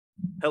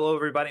Hello,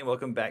 everybody, and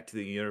welcome back to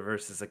the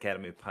Universes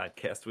Academy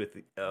podcast.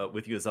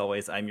 With you as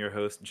always, I'm your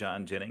host,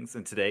 John Jennings,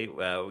 and today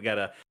we got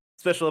a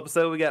special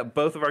episode. We got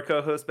both of our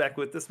co-hosts back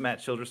with us, Matt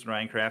Childress and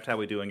Ryan Kraft. How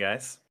we doing,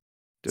 guys?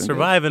 Doing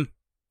Surviving.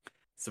 Good.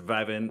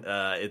 Surviving.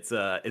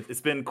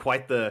 It's been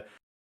quite the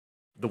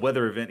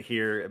weather event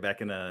here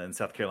back in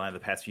South Carolina the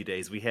past few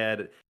days. We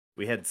had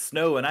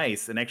snow and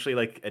ice, and actually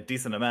like a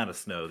decent amount of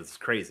snow. This is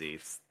crazy.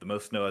 It's the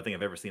most snow I think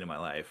I've ever seen in my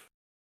life.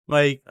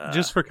 Like,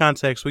 just for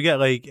context, we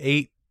got like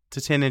 8 to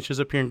 10 inches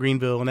up here in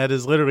Greenville, and that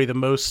is literally the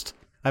most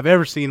I've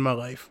ever seen in my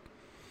life.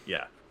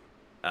 Yeah.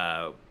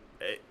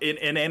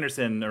 In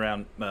Anderson,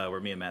 around where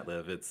me and Matt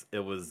live, it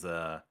was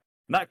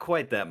not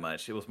quite that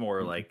much. It was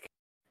more like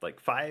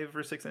 5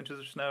 or 6 inches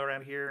of snow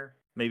around here,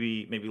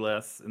 maybe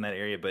less in that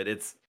area. But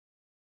it's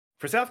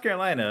for South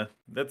Carolina,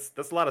 that's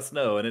a lot of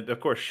snow, and it of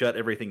course shut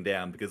everything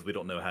down because we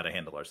don't know how to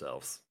handle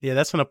ourselves. Yeah,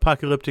 that's an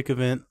apocalyptic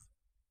event.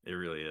 It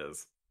really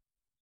is.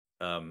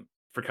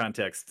 For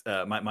context,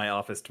 my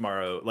office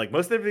tomorrow, like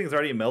most everything's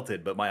already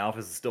melted, but my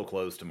office is still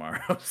closed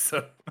tomorrow.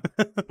 So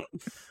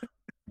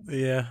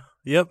yeah.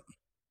 Yep.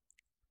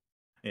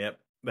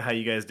 But how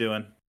you guys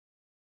doing?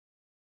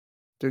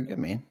 Doing good,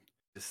 man.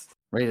 Just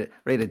Ready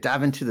to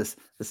dive into this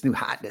new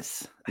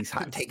hotness. These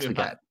hot takes we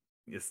got.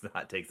 Yes, the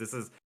hot takes. This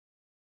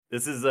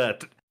is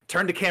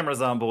turn the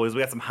cameras on, boys.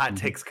 We got some hot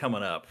takes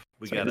coming up.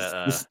 This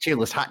is tier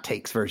list hot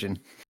takes version.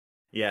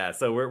 Yeah,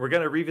 so we're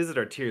gonna revisit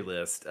our tier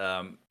list.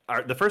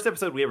 The first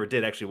episode we ever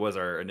did actually was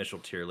our initial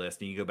tier list,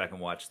 and you can go back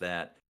and watch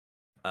that.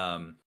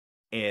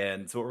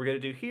 And so what we're gonna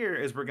do here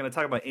is we're gonna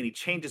talk about any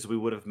changes we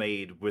would have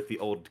made with the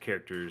old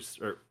characters,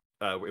 or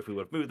if we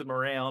would have moved them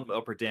around,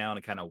 up or down,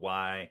 and kind of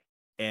why.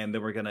 And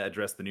then we're gonna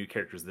address the new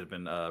characters that have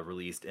been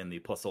released in the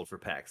Plus Ultra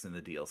packs and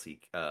the DLC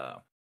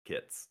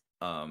kits.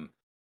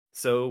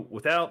 So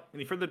without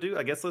any further ado,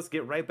 I guess let's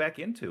get right back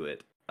into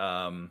it.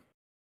 I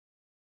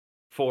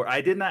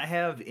did not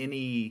have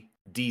any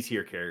D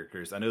tier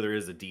characters. I know there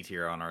is a D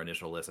tier on our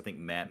initial list. I think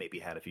Matt maybe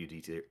had a few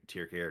D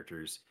tier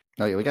characters.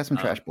 Oh yeah, we got some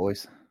trash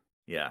boys.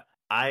 Yeah.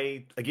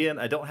 I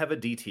don't have a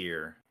D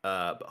tier.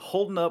 But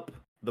holding up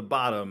the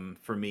bottom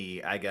for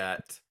me, I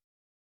got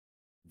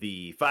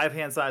the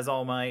 5-hand size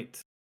All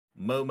Might,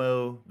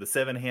 Momo, the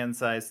 7-hand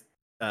size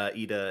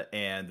Ida,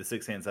 and the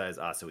 6-hand size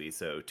Asui.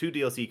 So 2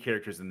 DLC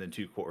characters and then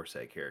 2 core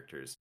set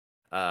characters.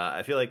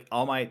 I feel like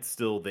All Might's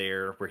still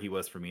there where he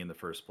was for me in the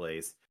first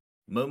place.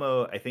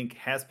 Momo, I think,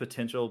 has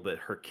potential, but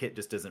her kit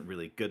just isn't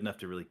really good enough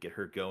to really get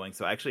her going.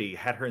 So I actually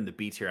had her in the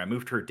B tier. I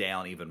moved her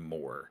down even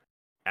more.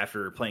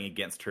 After playing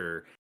against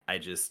her, I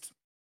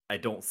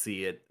don't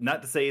see it.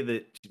 Not to say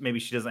that maybe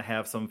she doesn't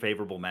have some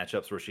favorable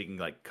matchups where she can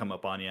like come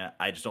up on you.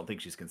 I just don't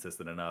think she's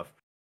consistent enough.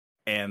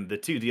 And the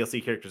 2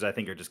 DLC characters, I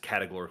think, are just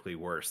categorically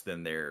worse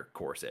than their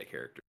core set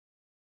characters.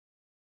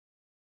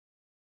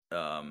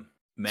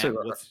 Matt, So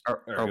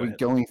are we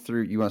going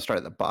through? You want to start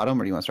at the bottom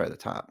or do you want to start at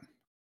the top?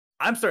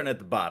 I'm starting at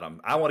the bottom.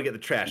 I want to get the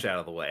trash out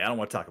of the way. I don't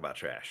want to talk about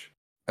trash.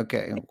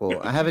 Okay. Well,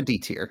 I have a D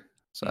tier,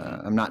 so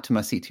I'm not to my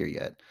C tier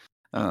yet.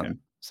 Okay.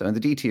 So in the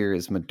D tier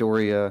is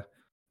Midoriya,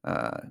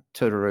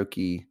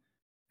 Todoroki,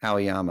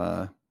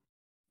 Aoyama,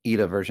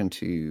 Ida version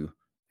 2,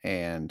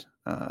 and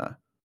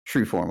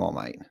True Form All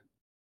Might.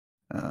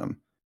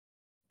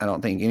 I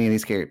don't think any of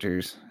these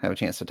characters have a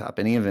chance to top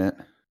any event.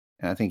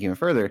 And I think even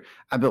further,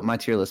 I built my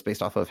tier list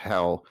based off of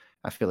how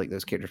I feel like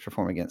those characters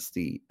perform against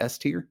the S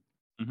tier.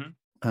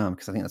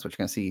 Because I think that's what you're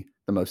going to see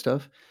the most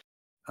of.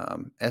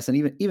 S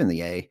and even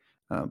the A,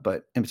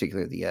 but in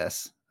particular the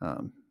S.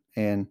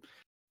 And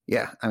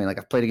yeah, I mean, like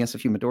I've played against a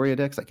few Midoriya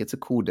decks. Like it's a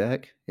cool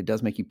deck. It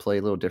does make you play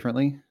a little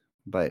differently,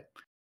 but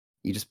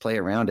you just play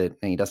around it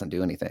and he doesn't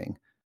do anything.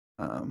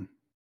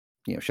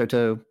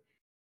 Shoto,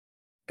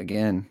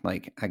 again,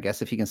 like I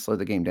guess if he can slow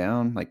the game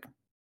down, like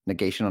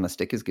negation on a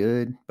stick is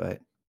good, but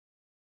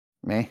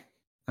meh.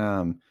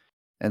 And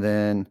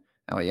then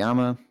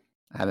Aoyama,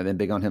 I haven't been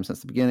big on him since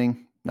the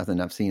beginning.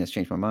 Nothing I've seen has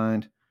changed my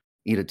mind.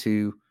 Ida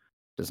 2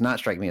 does not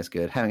strike me as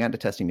good. Haven't gotten to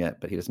test him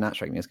yet, but he does not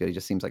strike me as good. He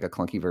just seems like a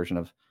clunky version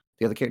of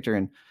the other character.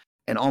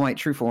 And All Might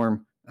True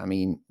Form, I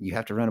mean, you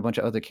have to run a bunch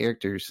of other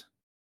characters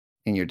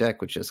in your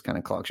deck, which just kind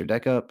of clogs your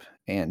deck up.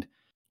 And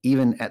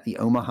even at the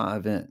Omaha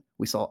event,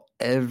 we saw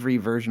every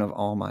version of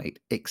All Might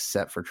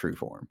except for True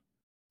Form.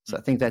 So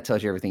I think that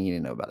tells you everything you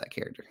need to know about that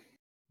character.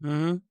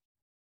 Mm-hmm.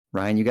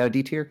 Ryan, you got a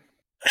D tier?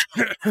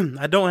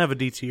 I don't have a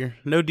D tier.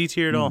 No D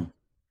tier at all.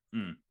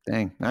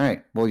 Dang. All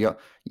right. Well,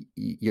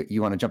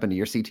 you want to jump into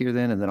your C tier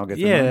then, and then I'll get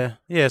through mine?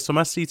 Yeah. So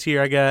my C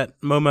tier, I got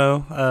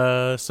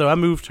Momo. So I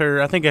moved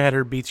her. I think I had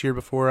her B tier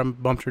before. I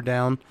bumped her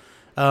down.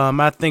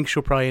 I think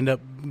she'll probably end up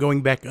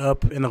going back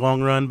up in the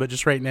long run, but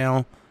just right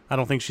now, I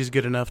don't think she's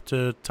good enough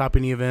to top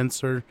any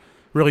events or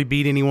really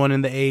beat anyone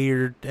in the A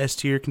or S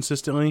tier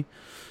consistently.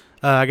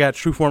 I got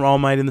True Form All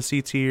Might in the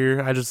C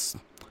tier. I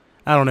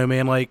don't know,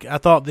 man. Like I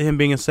thought him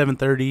being a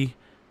 730.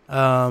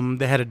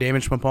 They had a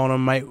damage pump on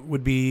him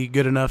would be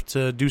good enough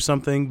to do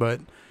something, but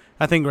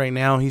I think right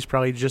now he's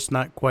probably just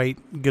not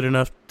quite good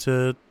enough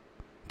to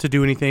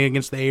do anything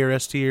against the A or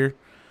S tier.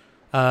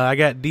 I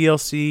got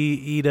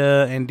DLC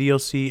Ida and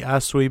DLC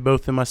Asui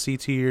both in my C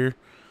tier.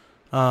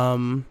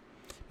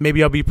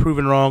 Maybe I'll be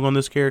proven wrong on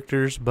those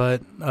characters,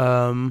 but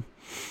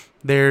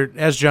they're,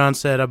 as John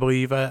said, I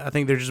believe, I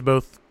think they're just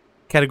both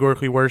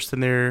categorically worse than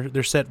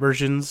their set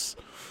versions.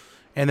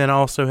 And then I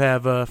also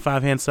have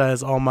 5-hand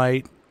size All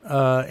Might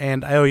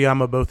and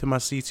Aoyama both in my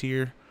C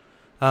tier.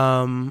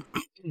 I've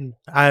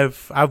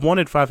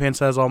wanted 5-hand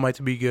size All Might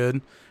to be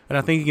good, and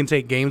I think he can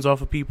take games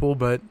off of people,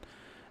 but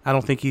I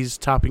don't think he's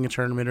topping a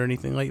tournament or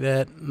anything like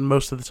that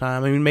most of the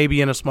time. I mean, maybe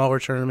in a smaller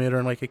tournament or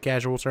in like a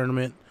casual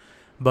tournament,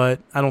 but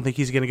I don't think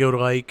he's going to go to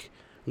like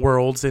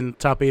Worlds and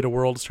top 8 of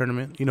Worlds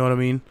tournament. You know what I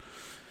mean?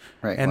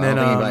 Right. And well,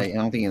 then I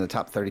don't think in the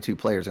top 32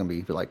 players are going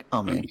to be like,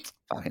 oh man,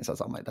 5-hand size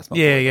All Might. That's my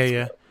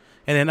yeah.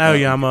 And then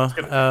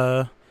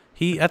Aoyama,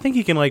 I think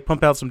he can like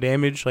pump out some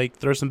damage, like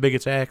throw some big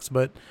attacks,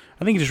 but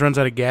I think he just runs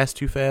out of gas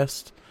too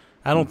fast.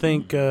 I don't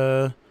think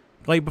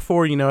like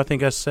before, I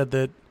think we said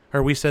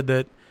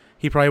that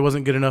he probably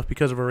wasn't good enough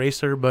because of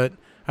Eraser, but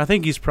I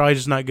think he's probably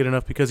just not good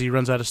enough because he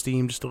runs out of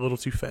steam just a little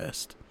too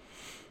fast.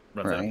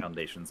 Runs out of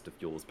foundations to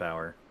fuel his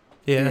power.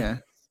 Yeah.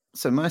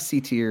 So my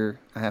C tier,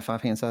 I have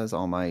 5-hand size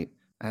All Might.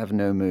 I have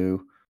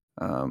Nomu.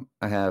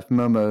 I have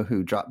Momo,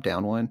 who dropped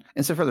down one.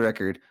 And so for the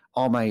record,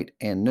 All Might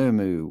and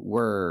Nomu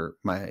were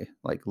my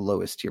like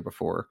lowest tier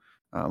before,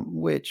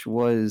 which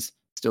was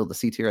still the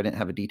C tier. I didn't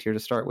have a D tier to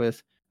start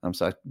with.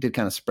 So I did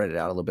kind of spread it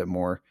out a little bit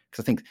more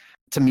because I think,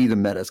 to me, the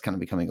meta is kind of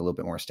becoming a little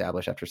bit more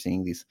established after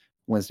seeing these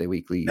Wednesday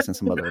weeklies and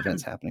some other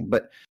events happening.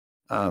 But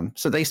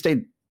so they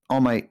stayed. All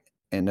Might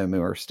and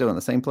Nomu are still in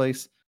the same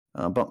place.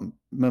 Bump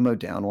Momo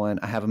down one.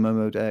 I have a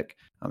Momo deck.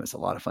 It's a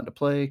lot of fun to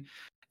play.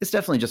 It's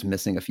definitely just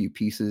missing a few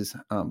pieces.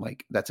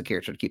 Like that's a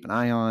character to keep an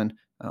eye on.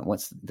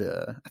 Once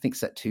I think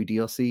set 2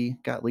 DLC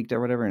got leaked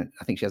or whatever, and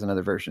I think she has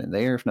another version in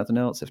there, if nothing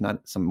else. If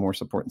not, some more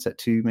support in set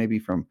 2, maybe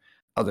from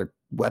other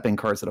weapon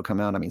cards that'll come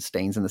out. I mean,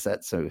 Stain's in the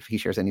set, so if he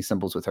shares any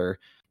symbols with her,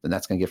 then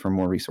that's going to give her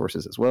more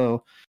resources as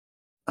well.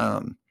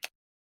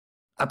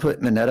 I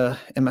put Mineta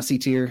in my C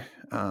tier.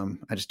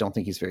 I just don't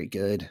think he's very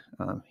good.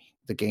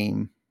 The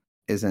game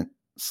isn't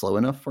slow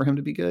enough for him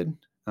to be good,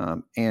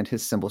 and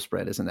his symbol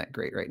spread isn't that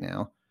great right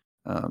now.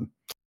 And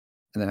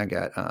then I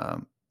got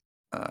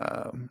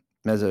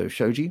Mezzo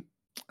Shoji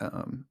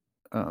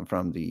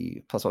from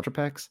the Plus Ultra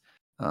packs.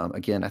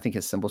 Again, I think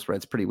his symbol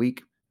spread's pretty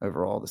weak.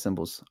 Overall, the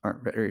symbols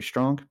aren't very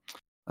strong.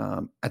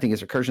 I think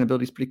his recursion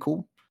ability is pretty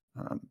cool,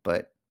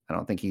 but I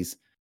don't think he's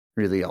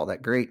really all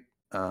that great.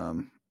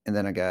 And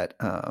then I got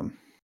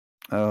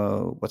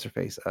what's her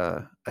face?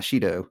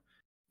 Ashido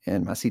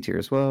in my C tier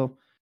as well.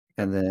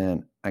 And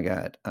then I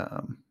got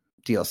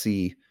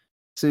DLC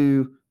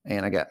Sue,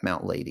 and I got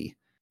Mount Lady.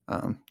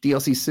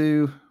 DLC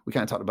Sue, we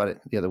kind of talked about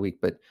it the other week,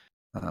 but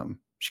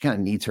she kind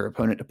of needs her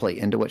opponent to play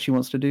into what she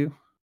wants to do,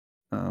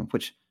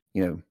 which,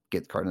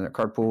 get the card in their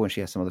card pool, and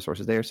she has some other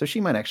sources there. So she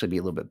might actually be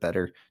a little bit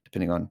better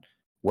depending on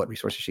what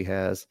resources she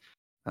has.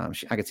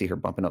 I could see her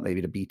bumping up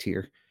maybe to B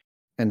tier.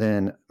 And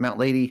then Mount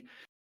Lady,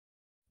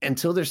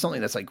 until there's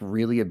something that's like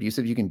really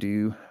abusive you can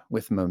do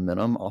with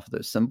momentum off of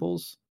those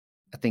symbols,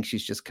 I think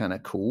she's just kind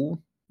of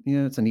cool.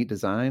 It's a neat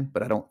design,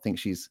 but I don't think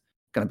she's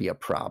going to be a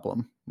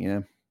problem,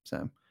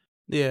 So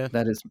yeah,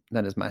 that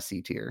is my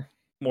C tier.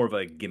 More of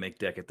a gimmick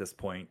deck at this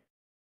point.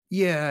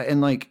 Yeah,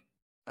 and like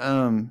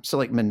so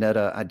like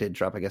Mineta, I did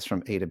drop, I guess,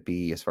 from A to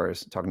B as far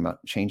as talking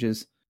about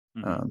changes.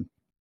 Mm-hmm.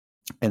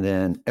 And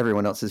then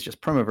everyone else is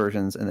just promo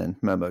versions, and then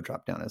Momo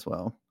dropped down as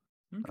well.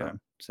 Okay.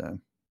 So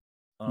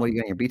what do you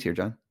got in your B tier,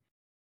 John?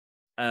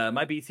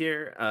 My B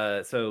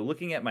tier. So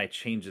looking at my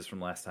changes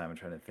from last time, I'm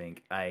trying to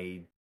think.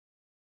 I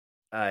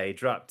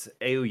dropped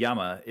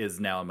Aoyama is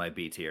now in my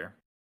B tier.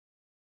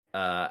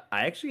 I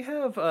actually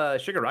have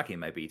Shigaraki in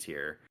my B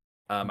tier.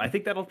 I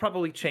think that'll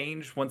probably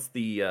change once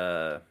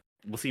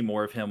we'll see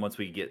more of him once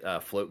we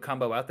get float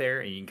combo out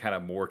there, and you can kind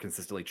of more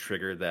consistently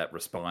trigger that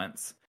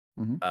response.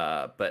 Mm-hmm.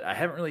 But I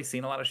haven't really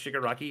seen a lot of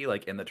Shigaraki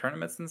like in the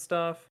tournaments and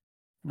stuff.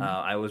 Mm-hmm.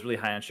 I was really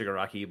high on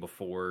Shigaraki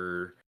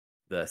before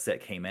the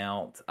set came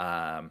out.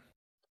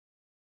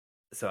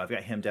 So I've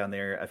got him down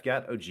there. I've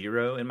got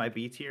Ojiro in my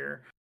B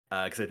tier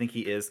because I think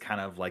he is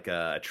kind of like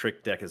a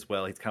trick deck as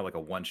well. He's kind of like a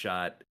one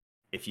shot.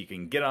 If you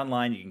can get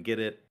online, you can get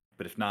it.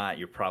 But if not,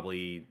 you're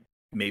probably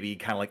maybe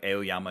kind of like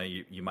Aoyama.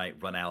 You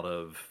might run out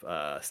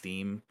of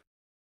steam.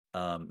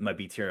 My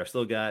B tier, I've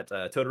still got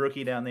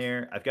Todoroki down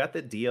there. I've got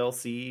the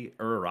DLC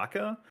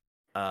Uraraka.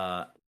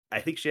 I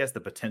think she has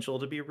the potential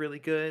to be really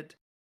good.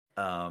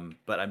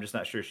 But I'm just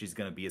not sure she's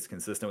going to be as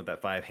consistent with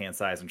that 5-hand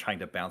size and trying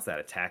to bounce that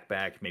attack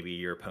back. Maybe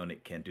your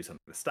opponent can do something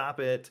to stop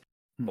it,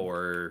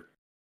 or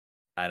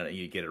I don't know,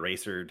 you get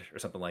erasered or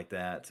something like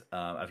that.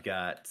 I've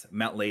got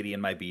Mount Lady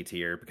in my B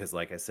tier because,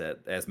 like I said,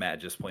 as Matt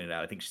just pointed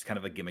out, I think she's kind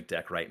of a gimmick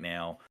deck right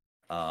now.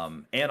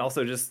 And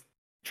also just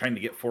trying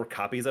to get 4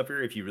 copies of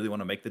her if you really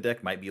want to make the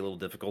deck might be a little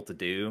difficult to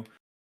do.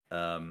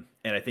 And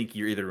I think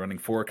you're either running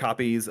 4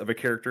 copies of a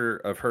character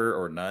of her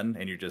or none,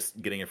 and you're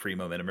just getting a free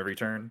momentum every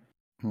turn.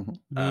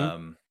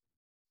 Mm-hmm.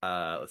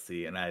 Let's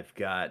see, and I've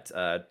got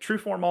True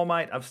Form All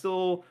Might. I'm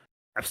still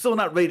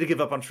not ready to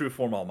give up on True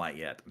Form All Might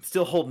yet. I'm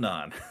still holding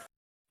on.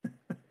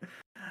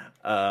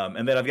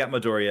 And then I've got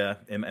Midoriya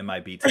in my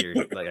B tier.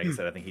 Like I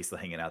said, I think he's still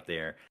hanging out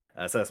there.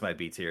 So that's my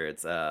B tier.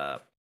 It's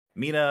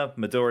Mina,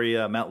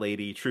 Midoriya, Mount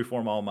Lady, True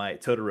Form All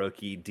Might,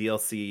 Todoroki,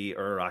 DLC,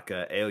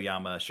 Uraraka,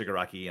 Aoyama,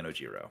 Shigaraki, and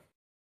Ojiro.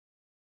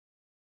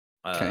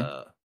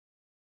 Okay.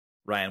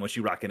 Ryan, what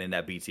you rocking in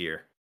that B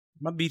tier?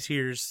 My B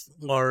tier's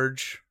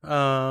large.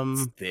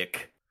 It's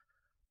thick.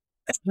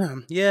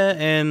 Yeah,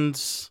 and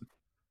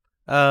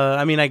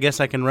I mean, I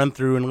guess I can run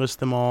through and list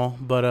them all,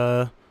 but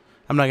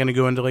I'm not gonna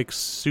go into like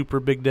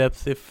super big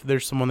depth if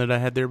there's someone that I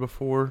had there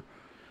before.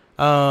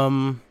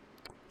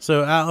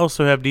 So I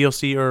also have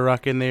DLC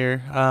Uraraka in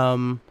there.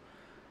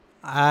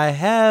 I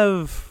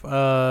have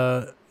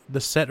the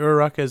set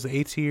Uraraka as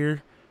A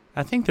tier.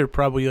 I think they're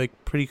probably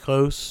like pretty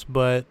close,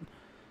 but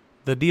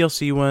the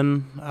DLC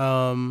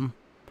one,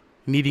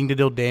 needing to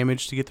deal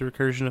damage to get the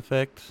recursion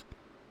effect,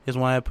 is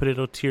why I put it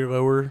a tier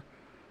lower.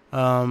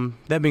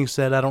 That being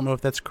said, I don't know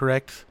if that's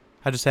correct.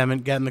 I just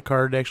haven't gotten the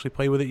card to actually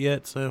play with it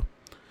yet, so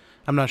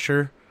I'm not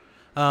sure.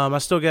 I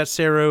still got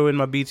Sero in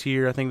my B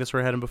tier. I think that's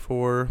where I had him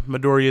before.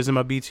 Midoriya's in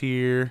my B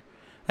tier.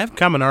 I have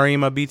Kaminari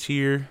in my B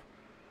tier.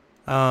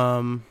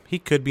 He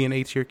could be an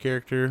A tier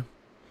character,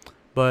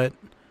 but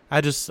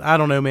I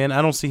don't know, man.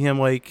 I don't see him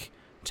like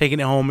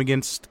taking it home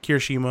against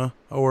Kirishima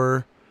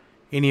or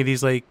any of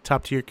these like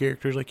top tier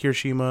characters like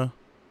Kirishima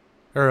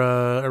or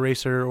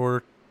Eraser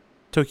or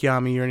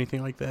Tokiyami or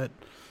anything like that.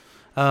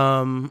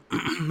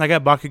 I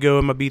got Bakugo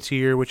in my B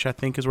tier, which I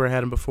think is where I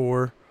had him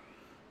before.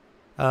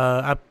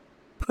 I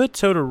put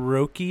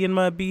Todoroki in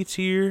my B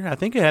tier. I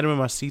think I had him in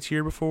my C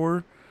tier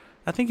before.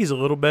 I think he's a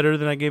little better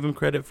than I gave him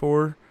credit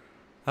for.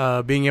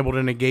 Being able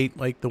to negate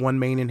like the one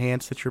main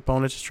enhance that your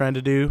opponent is trying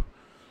to do.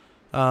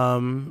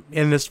 In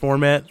this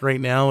format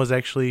right now is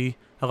actually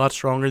a lot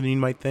stronger than you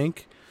might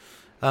think.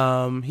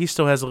 He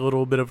still has a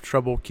little bit of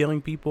trouble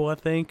killing people, I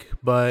think,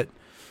 but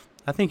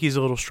I think he's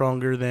a little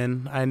stronger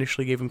than I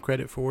initially gave him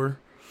credit for.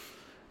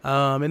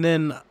 And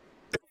then,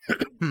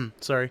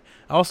 sorry,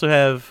 I also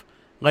have,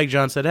 like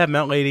John said, I have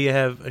Mount Lady, I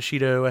have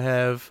Ashido, I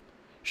have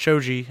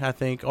Shoji, I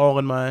think, all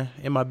in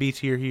my B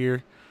tier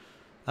here.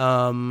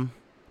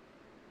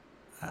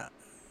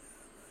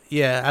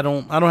 Yeah, I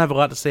don't have a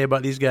lot to say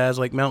about these guys.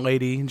 Like Mount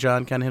Lady,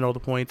 John kind of hit all the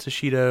points.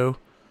 Ashido,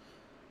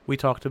 we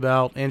talked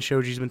about, and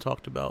Shoji's been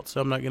talked about,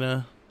 so I'm not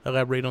gonna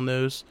elaborate on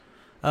those.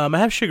 I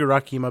have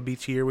Shigaraki in my B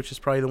tier, which is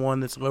probably the one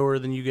that's lower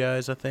than you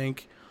guys, I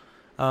think.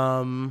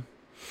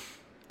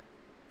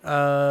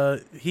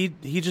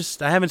 He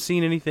just, I haven't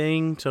seen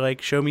anything to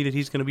like show me that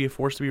he's gonna be a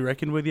force to be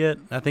reckoned with yet.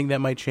 I think that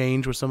might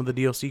change with some of the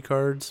DLC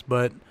cards,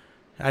 but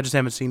I just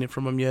haven't seen it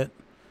from him yet.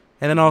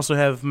 And then I also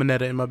have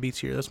Mineta in my B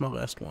tier. That's my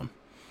last one,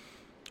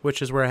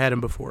 which is where I had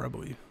him before, I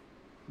believe.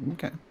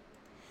 Okay.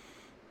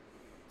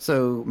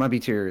 So my B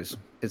tier is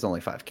only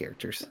 5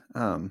 characters.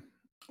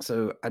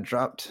 So I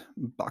dropped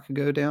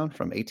Bakugo down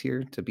from A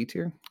tier to B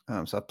tier.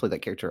 So I've played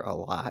that character a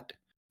lot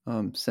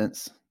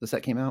since the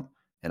set came out,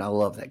 and I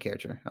love that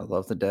character. I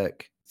love the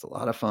deck. It's a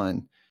lot of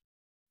fun,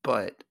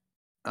 but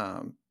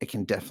it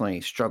can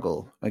definitely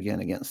struggle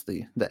again against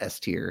the S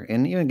tier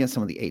and even against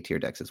some of the A tier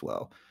decks as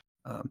well.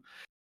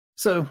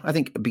 So I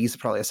think B is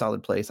probably a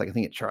solid place. Like I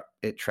think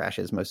it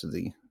trashes most of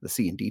the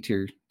C and D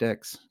tier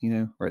decks,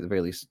 or at the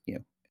very least,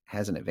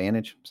 has an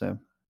advantage. So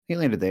he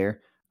landed there.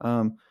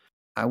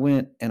 I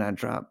went and I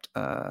dropped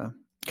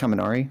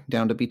Kaminari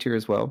down to B tier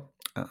as well.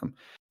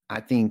 I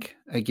think,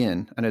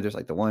 again, I know there's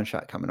like the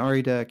one-shot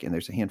Kaminari deck, and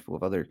there's a handful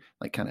of other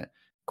like kind of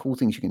cool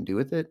things you can do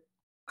with it.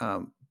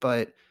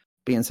 But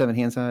being 7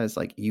 hand size,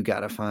 like you got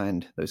to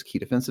find those key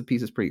defensive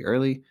pieces pretty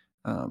early.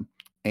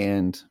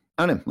 And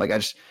I don't know, like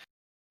I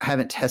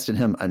haven't tested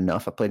him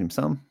enough. I played him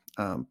some.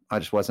 I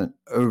just wasn't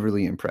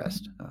overly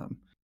impressed.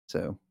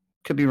 So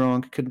could be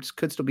wrong.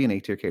 Could still be an A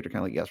tier character, kind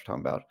of like you guys were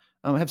talking about.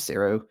 I have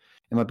Sero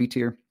in my B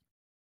tier,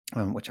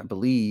 which I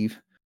believe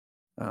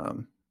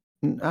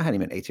I had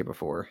him in A tier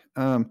before.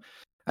 I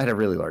had a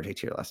really large A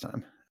tier last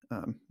time.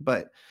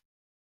 But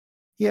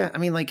yeah, I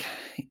mean, like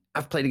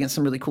I've played against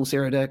some really cool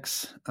Sero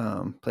decks.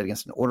 Played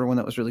against an Order one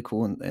that was really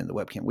cool in the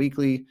Webcam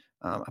Weekly.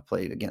 I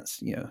played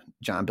against,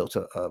 John built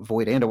a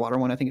Void and a Water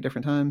one, I think, at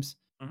different times.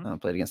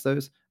 Played against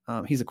those.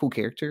 He's a cool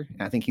character,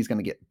 and I think he's going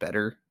to get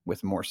better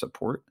with more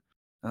support.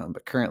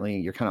 But currently,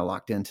 you're kind of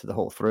locked into the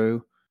whole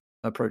throw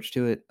approach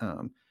to it.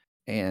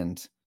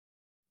 And,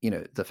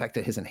 the fact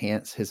that his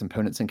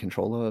opponent's in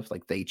control of,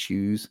 like they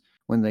choose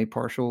when they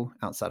partial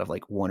outside of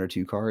like 1 or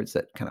 2 cards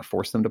that kind of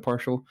force them to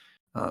partial,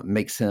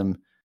 makes him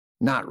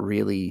not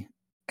really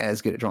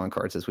as good at drawing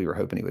cards as we were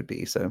hoping he would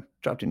be. So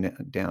dropped him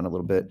down a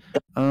little bit.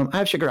 I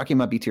have Shigaraki in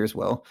my B tier as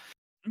well.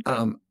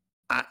 Okay.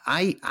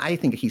 I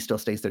think he still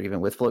stays there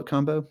even with Float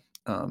Combo.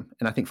 And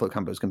I think Float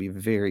Combo is going to be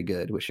very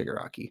good with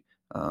Shigaraki.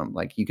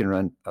 Like you can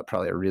run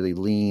probably a really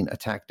lean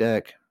attack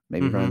deck,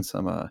 maybe run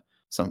some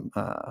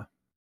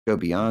Go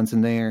Beyonds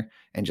in there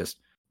and just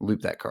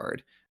loop that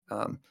card.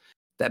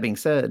 That being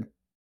said,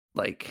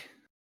 like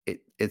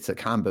it's a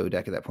combo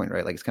deck at that point,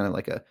 right? Like it's kind of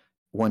like a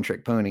one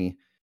trick pony.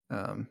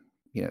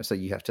 So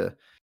you have to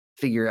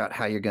figure out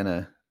how you're going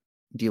to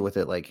deal with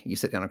it. Like you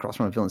sit down across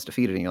from a villain's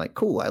defeated and you're like,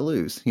 cool, I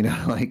lose,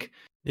 like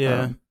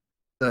Yeah.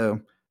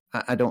 So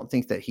I don't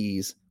think that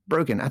he's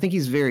broken. I think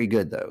he's very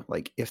good though.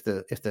 Like if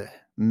the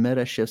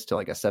meta shifts to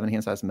like a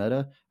 7-hand size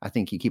meta, I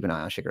think you keep an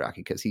eye on Shigaraki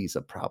because he's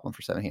a problem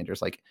for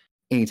 7-handers. Like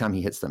anytime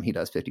he hits them, he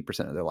does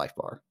 50% of their life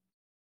bar.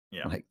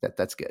 Yeah. Like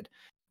that's good.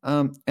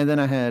 And then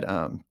I had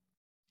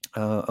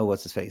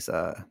what's his face?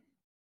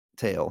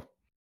 Tail.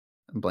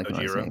 I'm blanking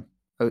on his Ojiro? name.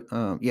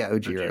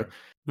 Ojiro.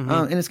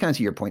 Mhm. And it's kind of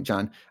to your point,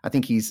 John. I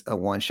think he's a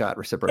one-shot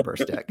Recipro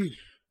Burst deck,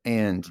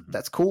 and Mhm.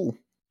 that's cool.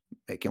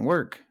 It can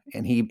work,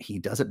 and he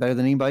does it better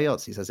than anybody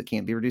else. He says it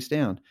can't be reduced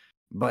down,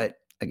 but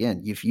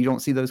again, if you don't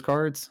see those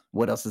cards,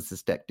 what else is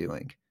this deck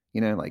doing?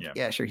 You know, like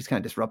Yeah. sure, he's kind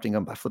of disrupting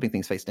them by flipping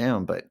things face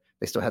down, but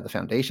they still have the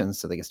foundations,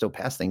 so they can still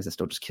pass things and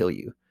still just kill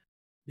you.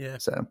 Yeah.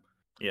 So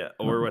Yeah,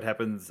 or what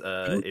happens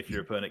if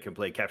your opponent can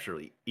play Capture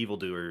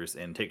Evildoers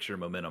and takes your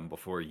momentum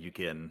before you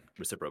can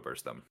Recipro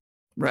Burst them.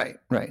 right.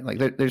 Like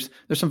there's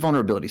some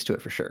vulnerabilities to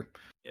it for sure.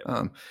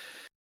 Yep.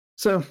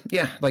 So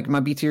yeah, like my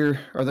B tier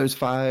are those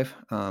 5.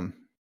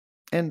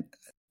 And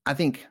I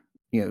think,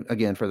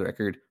 again, for the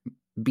record,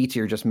 B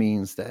tier just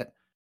means that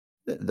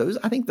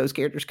I think those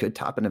characters could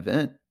top an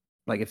event.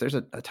 Like if there's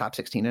a top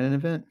 16 in an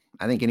event,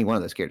 I think any one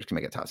of those characters can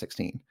make a top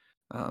 16.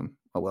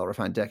 A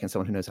well-refined deck and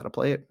someone who knows how to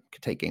play it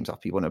could take games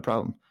off people, no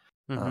problem.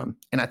 Mhm.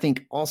 And I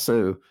think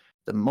also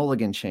the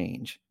mulligan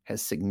change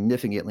has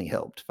significantly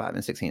helped 5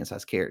 and 6 hand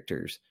size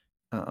characters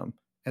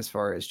as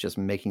far as just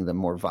making them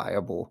more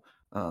viable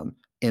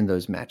in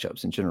those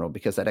matchups in general,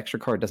 because that extra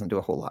card doesn't do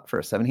a whole lot for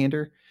a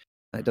 7-hander.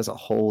 It does a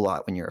whole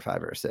lot when you're a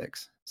 5 or a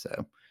 6.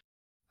 So,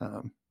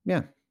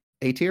 yeah,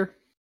 A tier.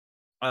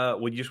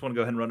 Would you just want to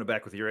go ahead and run it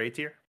back with your A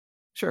tier?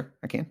 Sure,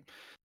 I can.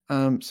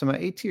 So my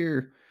A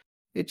tier,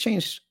 it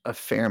changed a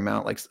fair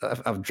amount. Like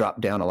I've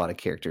dropped down a lot of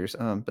characters,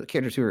 but the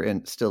characters who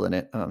are still in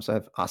it. So I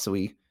have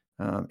Asui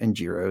and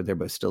Jiro. They're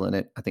both still in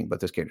it. I think both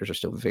those characters are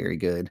still very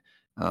good.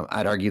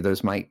 I'd argue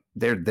those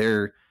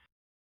they're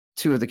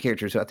 2 of the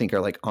characters who I think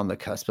are like on the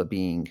cusp of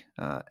being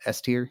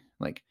S tier.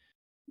 Like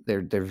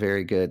they're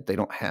very good. They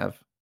don't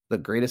have the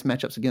greatest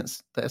matchups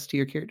against the S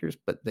tier characters,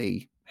 but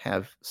they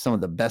have some of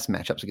the best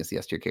matchups against the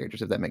S tier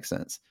characters, if that makes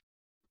sense.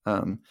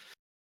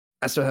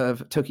 I still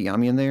have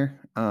Tokiyami in there.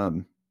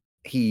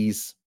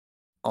 He's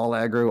all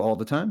aggro all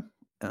the time,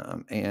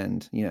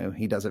 and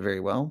he does it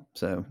very well,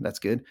 so that's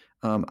good.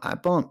 I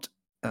bumped.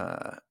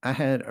 I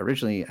had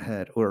originally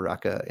had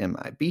Uraraka in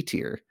my B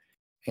tier,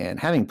 and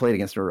having played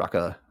against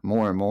Uraraka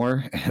more and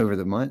more over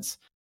the months,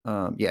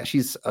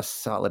 she's a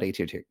solid A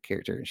tier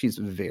character. She's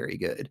very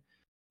good,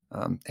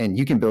 and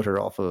you can build her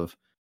off of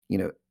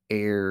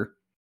air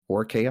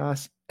or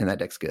chaos, and that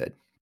deck's good.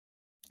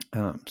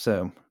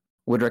 So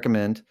would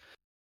recommend.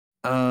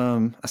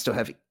 I still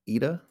have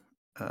Ida,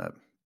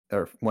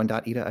 or 1.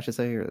 Ida, I should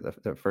say, or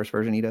the first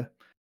version Ida,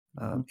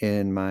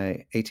 in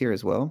my A tier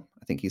as well.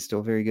 I think he's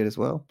still very good as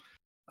well.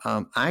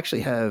 I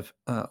actually have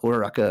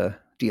Uraraka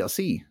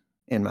DLC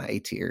in my A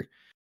tier,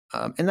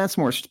 and that's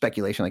more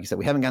speculation. Like you said,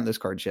 we haven't gotten those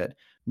cards yet,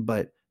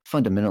 but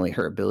fundamentally,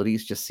 her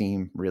abilities just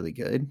seem really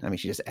good. I mean,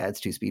 she just adds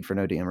 2 speed for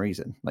no damn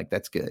reason. Like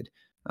that's good.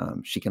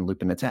 She can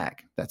loop an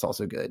attack. That's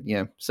also good.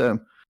 Yeah, so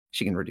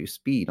she can reduce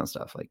speed on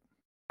stuff. Like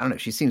I don't know.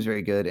 She seems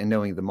very good, and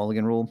knowing the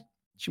mulligan rule,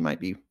 she might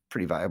be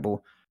pretty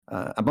viable.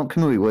 I bumped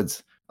Kamui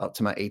Woods up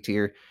to my A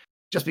tier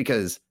just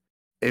because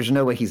there's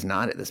no way he's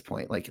not at this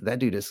point. Like that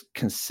dude is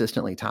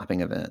consistently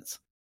topping events.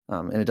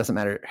 And it doesn't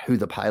matter who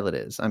the pilot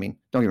is. I mean,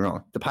 don't get me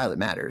wrong, the pilot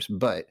matters,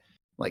 but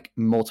like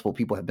multiple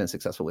people have been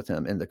successful with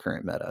him in the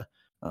current meta.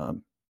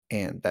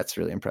 And that's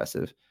really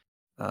impressive.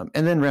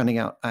 And then rounding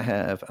out, I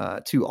have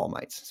 2 All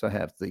Mights. So I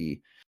have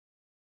the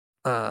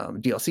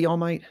DLC All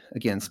Might,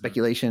 again,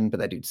 speculation, but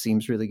that dude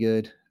seems really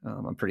good.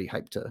 I'm pretty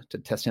hyped to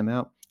test him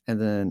out. And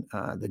then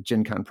the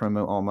Gen Con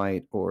promo All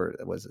Might, or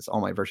was this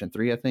All Might version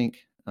 3, I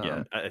think.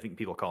 Yeah, I think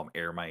people call him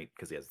Air Might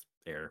because he has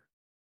air.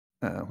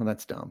 Well,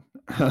 that's dumb.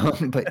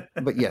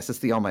 but yes, it's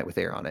the All Might with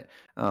air on it.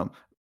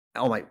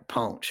 All Might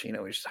punch,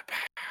 it's just like,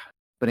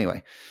 but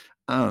anyway,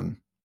 I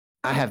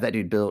have that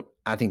dude built.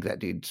 I think that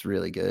dude's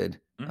really good.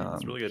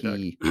 It's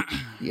really good.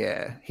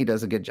 Yeah, he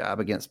does a good job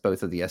against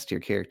both of the S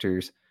tier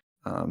characters.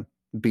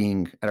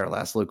 Being at our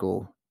last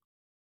local,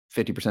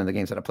 50% of the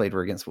games that I played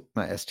were against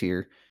my S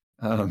tier.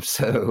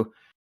 So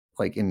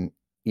like I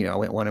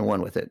went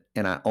 1-1 with it,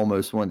 and I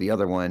almost won the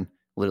other one.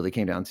 Literally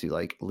came down to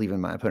like leaving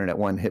my opponent at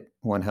 1 hit,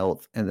 1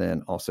 health, and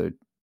then also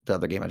the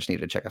other game I just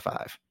needed to check a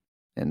 5,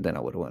 and then I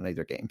would have won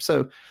either game.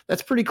 So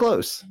that's pretty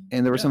close.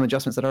 And there were some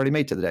adjustments that I already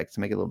made to the deck to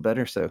make it a little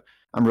better. So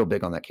I'm real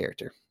big on that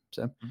character.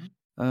 So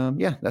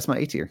that's my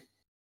A tier.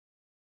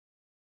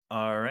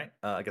 All right.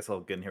 I guess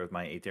I'll get in here with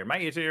my A tier. My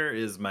A tier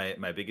is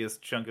my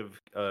biggest chunk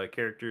of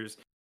characters.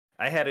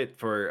 I had it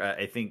for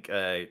I think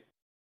for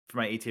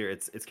my A tier,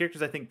 it's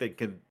characters I think that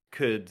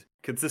could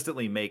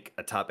consistently make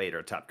a top 8 or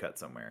a top cut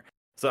somewhere.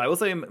 So I will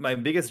say my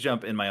biggest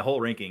jump in my whole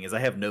ranking is I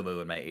have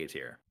Nomu in my A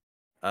tier.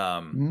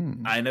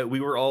 I know we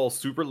were all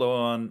super low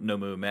on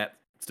Nomu. Matt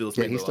still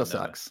he still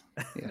sucks.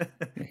 Yeah,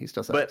 he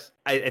still sucks. But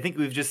I think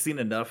we've just seen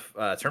enough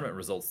tournament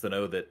results to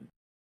know that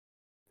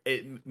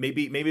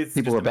maybe it's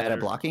People just are bad at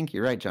another- blocking.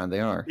 You're right, John. They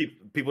are.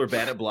 People are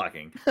bad at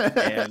blocking,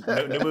 and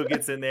Nomu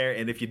gets in there,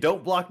 and if you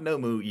don't block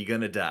Nomu, you're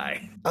gonna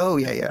die. Oh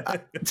yeah.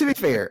 To be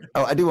fair,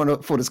 I do want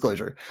to full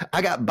disclosure.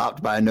 I got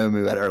bopped by a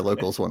Nomu at our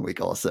locals one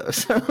week also.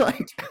 So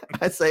like,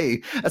 I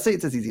say it's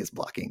as easy as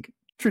blocking.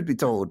 Truth be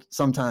told,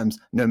 sometimes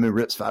Nomu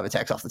rips 5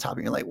 attacks off the top,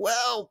 and you're like,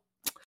 well,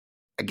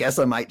 I guess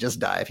I might just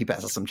die if he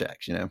passes some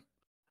checks, you know.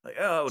 Like,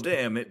 oh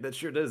damn, that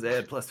sure does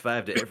add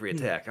 +5 to every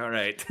attack. All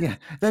right. Yeah,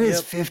 that is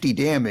Yep. 50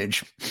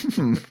 damage.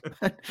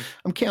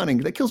 I'm counting.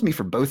 That kills me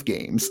for both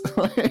games.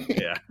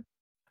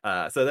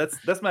 Yeah. So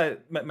that's my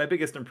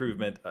biggest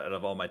improvement out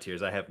of all my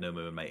tiers. I have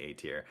Nomu in my A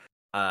tier.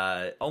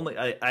 Only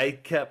I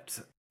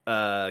kept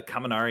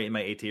Kaminari in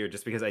my A tier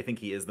just because I think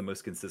he is the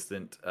most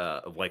consistent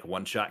of like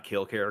one-shot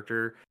kill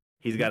character.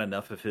 He's got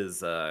enough of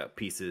his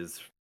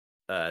pieces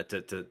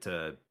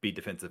to be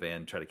defensive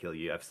and try to kill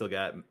you. I've still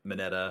got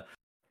Mineta,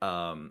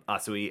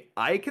 Asui.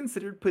 I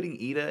considered putting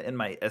Ida in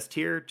my S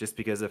tier just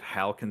because of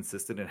how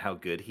consistent and how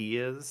good he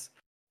is.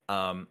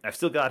 I've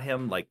still got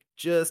him like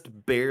just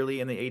barely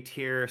in the A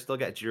tier. Still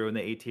got Jiro in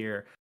the A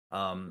tier.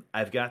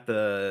 I've got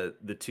the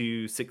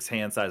 2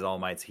 6-hand size All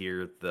Mights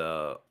here.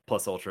 The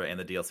Plus Ultra and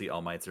the DLC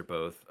All Mights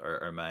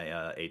are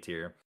my A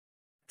tier.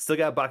 Still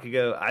got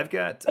Bakugo. I've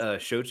got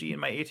Shoji in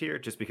my A tier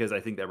just because I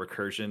think that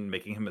recursion,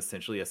 making him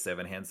essentially a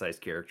 7-hand size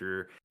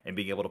character and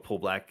being able to pull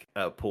back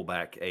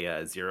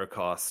a 0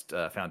 cost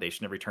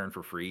foundation every turn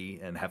for free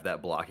and have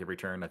that block every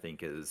turn, I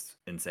think is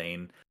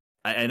insane.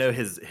 I know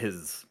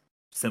his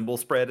symbol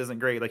spread isn't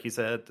great, like you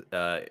said.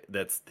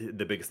 That's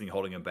the biggest thing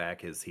holding him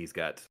back is he's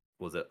got,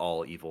 was it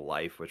All Evil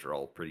Life, which are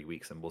all pretty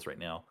weak symbols right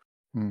now.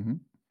 Mm-hmm.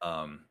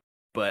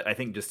 But I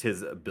think just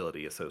his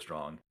ability is so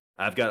strong.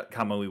 I've got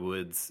Kamui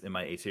Woods in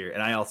my A tier,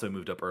 and I also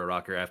moved up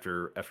Uraraka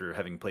after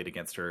having played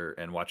against her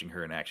and watching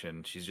her in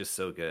action. She's just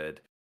so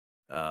good.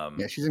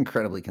 Yeah, she's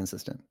incredibly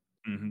consistent.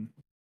 Mm-hmm.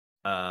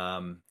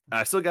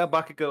 I still got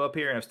Bakugo up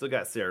here, and I've still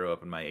got Sero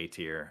up in my A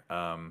tier.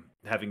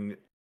 Having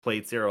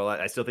played Sero a lot,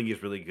 I still think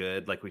he's really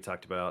good. Like we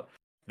talked about,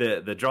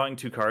 the drawing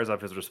 2 cards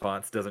off his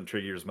response doesn't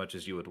trigger as much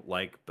as you would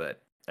like,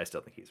 but I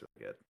still think he's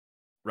really good.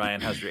 Ryan,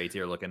 how's your A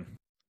tier looking?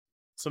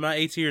 So my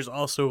A tier is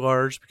also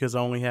large because I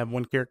only have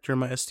one character in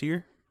my S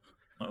tier.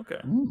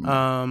 Okay.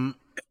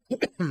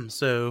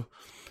 So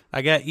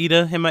I got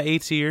Ida in my A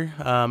tier.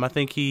 I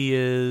think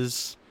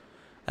he's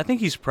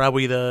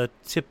probably the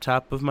tip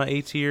top of my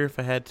A tier if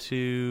I had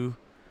to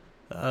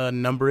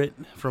number it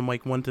from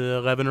like 1 to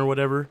 11 or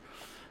whatever.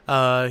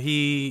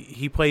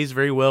 He plays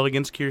very well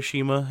against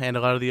Kirishima and a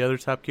lot of the other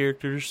top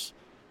characters,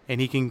 and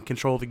he can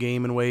control the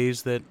game in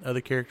ways that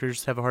other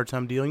characters have a hard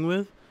time dealing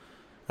with.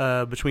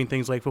 Between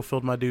things like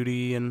Fulfilled My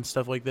Duty and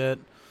stuff like that.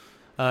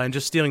 And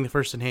just stealing the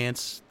first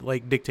enhance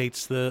like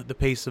dictates the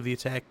pace of the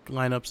attack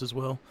lineups as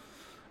well.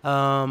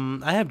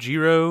 I have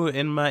Jiro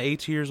in my A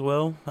tier as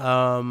well.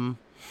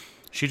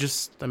 She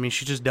just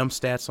dumps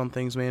stats on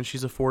things, man.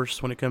 She's a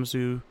force when it comes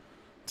to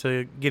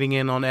getting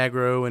in on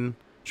aggro and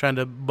trying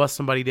to bust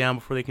somebody down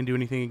before they can do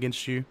anything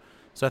against you.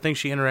 So I think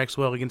she interacts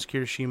well against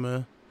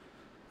Kirishima.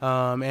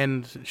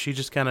 And she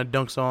just kind of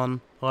dunks on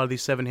a lot of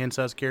these 7-hand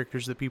size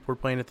characters that people are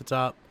playing at the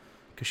top,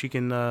 because she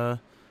can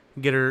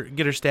get her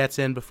stats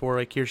in before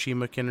like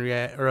Kirishima can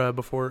react, or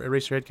before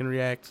Eraserhead can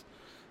react,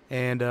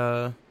 and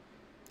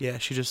yeah,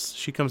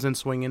 she comes in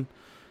swinging.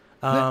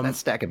 That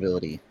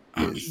stackability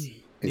is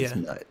yeah.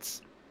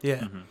 nuts.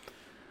 Yeah.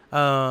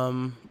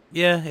 Mm-hmm.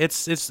 Yeah,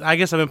 it's. I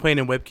guess I've been playing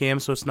in webcam,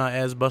 so it's not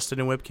as busted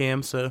in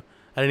webcam. So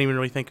I didn't even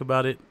really think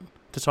about it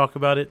to talk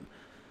about it.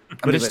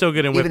 But it's still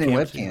good in even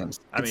webcams. in webcams.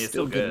 I mean, it's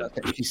still good. enough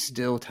that she's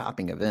still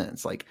topping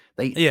events. Like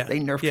they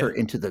nerfed her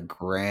into the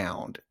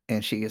ground,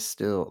 and she is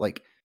still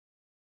like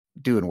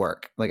doing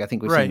work. Like I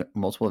think we've seen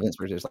multiple events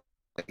where there's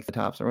like the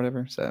tops or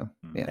whatever. So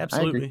yeah,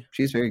 absolutely, I agree.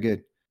 She's very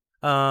good.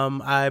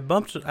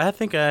 I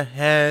think I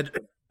had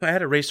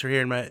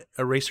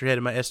Eraserhead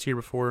in my S tier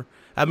before.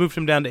 I moved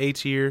him down to A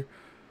tier.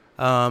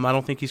 I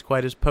don't think he's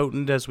quite as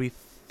potent as we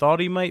thought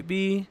he might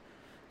be,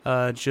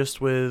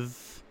 just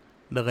with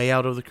the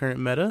layout of the current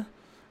meta.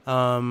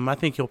 I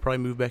think he'll probably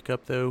move back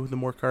up, though. The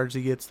more cards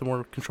he gets, the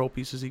more control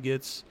pieces he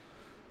gets.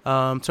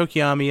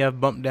 Tokiyami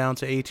I've bumped down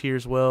to A tier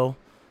as well.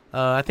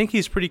 I think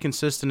he's pretty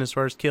consistent as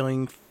far as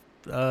killing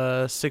 6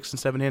 and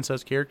 7 hand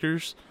size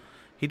characters.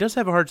 He does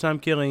have a hard time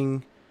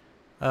killing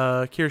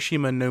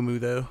Kirishima and Nomu,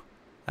 though.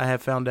 I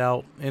have found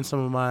out in some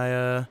of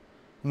my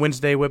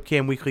Wednesday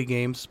webcam weekly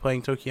games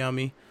playing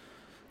Tokiyami.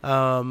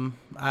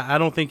 I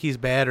don't think he's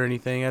bad or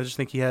anything. I just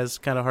think he has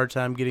kind of a hard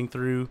time getting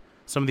through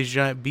some of these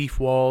giant beef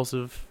walls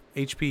of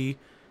HP.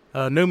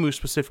 Nomu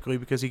specifically,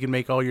 because he can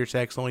make all your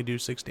attacks only do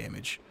 6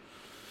 damage.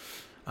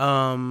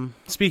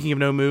 Speaking of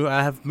Nomu,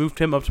 I have moved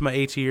him up to my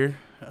A tier.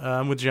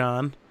 I'm with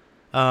John.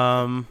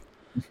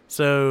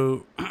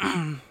 So,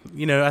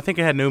 I think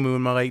I had Nomu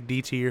in my like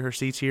D tier or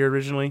C tier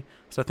originally.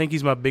 So I think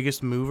he's my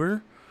biggest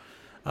mover.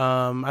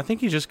 I think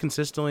he just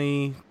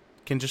consistently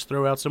can just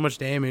throw out so much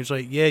damage.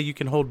 Like, yeah, you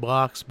can hold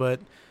blocks, but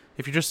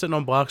if you're just sitting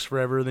on blocks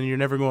forever, then you're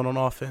never going on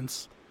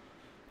offense.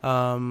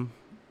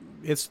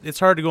 It's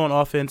hard to go on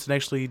offense and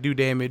actually do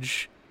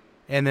damage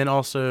and then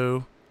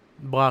also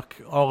block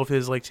all of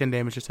his like 10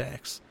 damage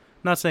attacks.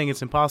 Not saying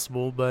it's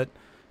impossible, but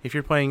if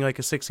you're playing like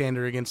a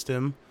 6-hander against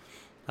him,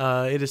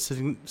 it is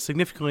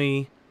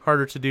significantly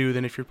harder to do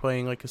than if you're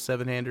playing like a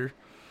 7-hander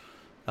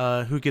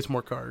who gets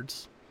more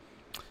cards.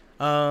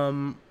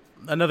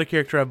 Another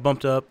character I've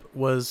bumped up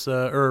was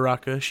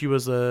Uraraka. She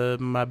was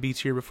my B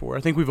tier before.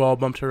 I think we've all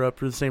bumped her up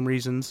for the same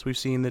reasons. We've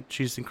seen that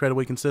she's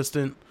incredibly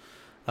consistent.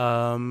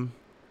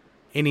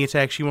 Any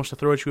attack she wants to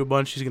throw at you a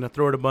bunch, she's going to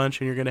throw it a bunch,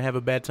 and you're going to have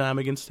a bad time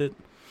against it.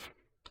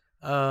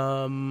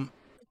 Gen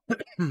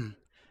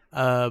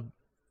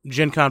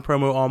Con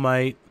promo All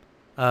Might,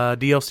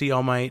 DLC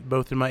All Might,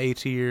 both in my A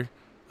tier.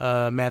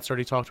 Matt's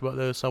already talked about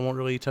those, so I won't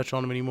really touch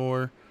on them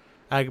anymore.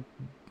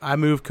 I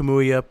moved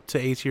Kamui up to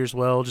A tier as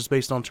well, just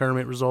based on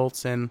tournament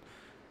results, and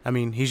I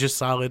mean, he's just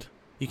solid.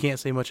 You can't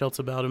say much else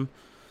about him.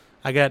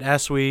 I got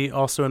Asui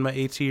also in my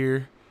A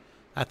tier.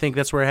 I think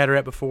that's where I had her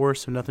at before,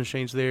 so nothing's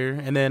changed there.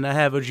 And then I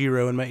have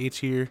Ojiro in my A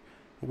tier,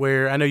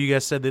 where I know you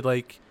guys said that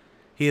like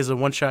he is a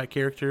one-shot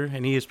character,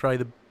 and he is probably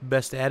the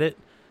best at it.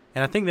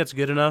 And I think that's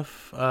good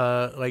enough,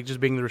 like just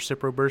being the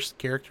Recipro Burst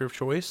character of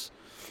choice,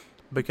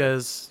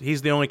 because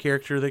he's the only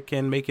character that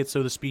can make it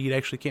so the speed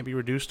actually can't be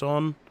reduced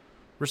on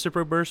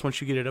Recipro Burst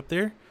once you get it up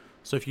there.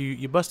 So if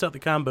you bust out the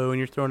combo and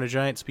you're throwing a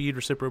giant speed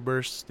Recipro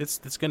Burst,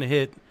 it's going to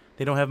hit.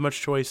 They don't have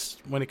much choice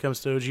when it comes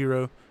to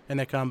Ojiro and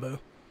that combo.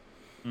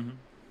 Mm-hmm.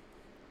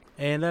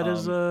 And that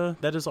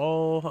is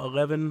all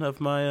 11 of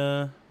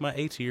my my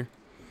A tier.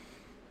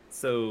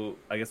 So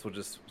I guess we'll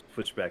just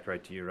switch back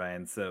right to you,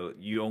 Ryan. So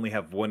you only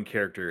have one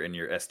character in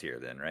your S tier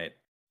then, right?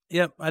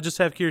 Yep, I just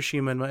have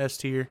Kirishima in my S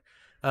tier.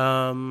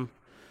 I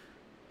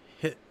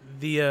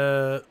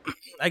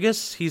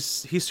guess he's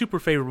super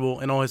favorable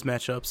in all his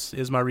matchups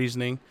is my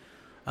reasoning.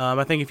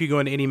 I think if you go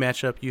into any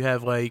matchup, you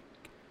have like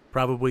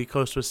probably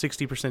close to a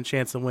 60%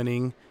 chance of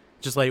winning,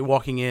 just like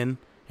walking in,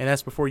 and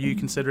that's before you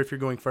consider if you're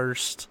going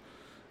first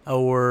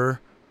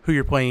or who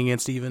you're playing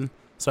against even.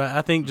 So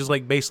I think just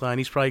like baseline,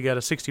 he's probably got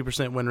a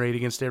 60% win rate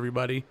against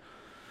everybody.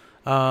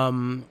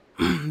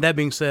 That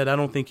being said, I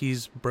don't think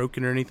he's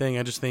broken or anything.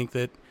 I just think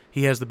that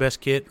he has the best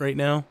kit right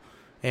now,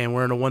 and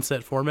we're in a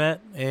one-set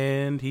format,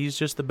 and he's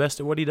just the best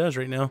at what he does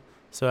right now.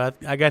 So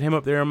I got him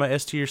up there on my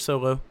S tier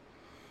solo.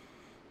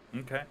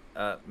 Okay.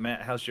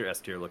 Matt, how's your S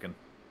tier looking?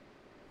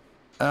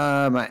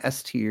 My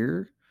S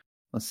tier,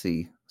 let's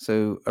see.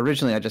 So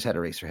originally I just had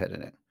Eraserhead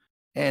in it,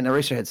 and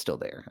Eraserhead's still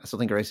there. I still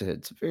think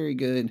Eraserhead's very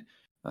good.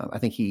 I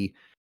think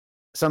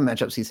some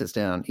matchups he sits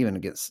down even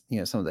against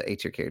some of the A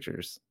tier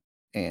characters,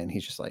 and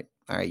he's just like,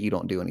 all right, you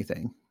don't do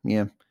anything.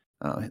 Yeah,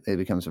 it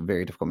becomes a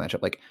very difficult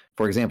matchup. Like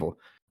for example,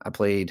 I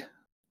played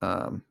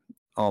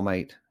All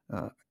Might,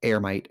 Air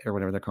Might, or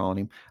whatever they're calling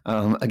him,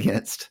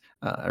 against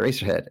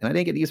Eraserhead, and I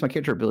didn't get to use my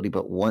character ability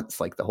but once,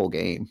 like the whole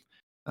game,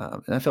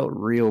 and I felt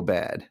real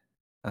bad.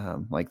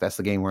 Like that's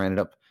the game where I ended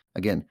up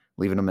again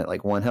leaving him at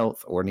like 1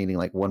 health or needing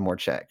like one more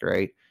check,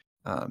 right?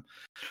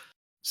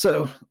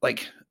 So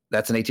like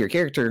that's an A tier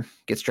character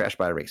gets trashed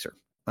by Eraser.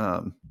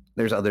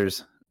 There's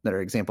others that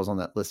are examples on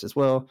that list as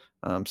well.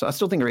 So I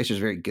still think Eraser is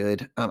very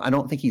good. I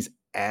don't think he's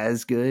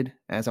as good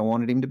as I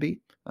wanted him to be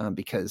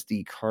because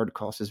the card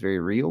cost is very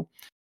real.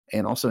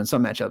 And also in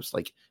some matchups,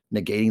 like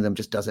negating them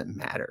just doesn't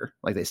matter.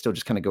 Like they still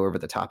just kind of go over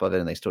the top of it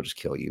and they still just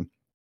kill you.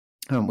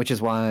 Which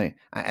is why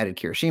I added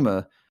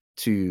Kirishima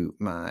to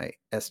my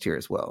S tier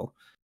as well.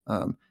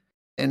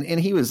 And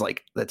he was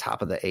like the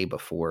top of the A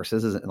before. So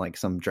this isn't like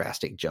some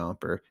drastic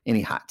jump or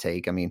any hot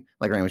take. I mean,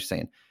 like Ryan was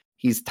saying,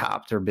 he's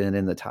topped or been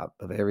in the top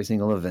of every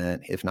single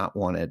event, if not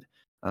wanted.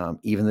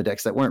 Even the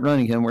decks that weren't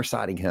running him were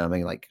siding him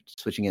and like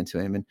switching into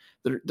him. And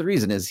the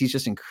reason is he's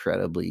just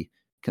incredibly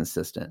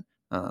consistent.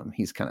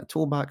 He's kind of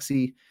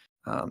toolboxy.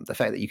 The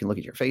fact that you can look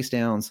at your face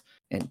downs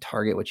and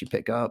target what you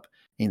pick up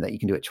and that you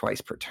can do it twice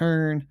per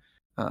turn.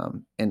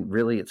 And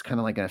really it's kind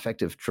of like an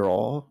effective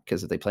draw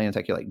because if they play an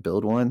attack, you like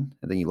build one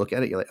and then you look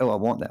at it, you're like, oh, I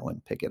want that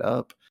one, pick it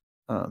up.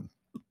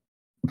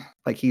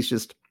 Like he's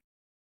just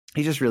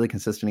really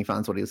consistent. He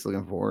finds what he's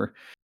looking for.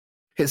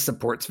 His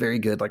support's very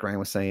good, like Ryan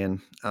was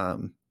saying.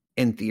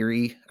 In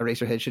theory,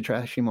 Eraserhead should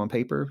trash him on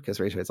paper because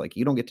Eraserhead's like,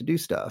 you don't get to do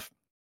stuff.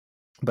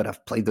 But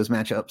I've played those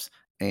matchups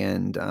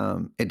and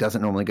it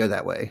doesn't normally go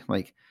that way.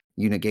 Like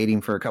you negate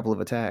him for a couple of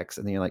attacks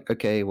and then you're like,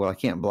 okay, well, I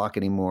can't block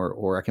anymore,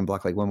 or I can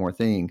block like one more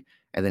thing.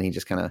 And then he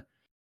just kind of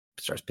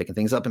starts picking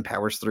things up and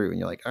powers through. And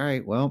you're like, all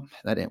right, well,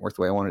 that didn't work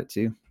the way I wanted it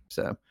to.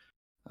 So,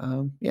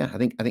 yeah, I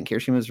think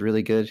Kirishima is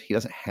really good. He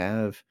doesn't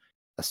have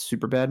a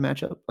super bad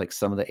matchup. Like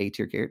some of the A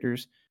tier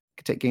characters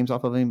could take games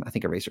off of him. I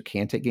think Eraser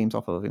can take games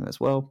off of him as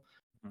well.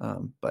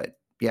 But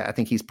yeah, I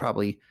think he's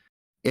probably,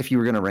 if you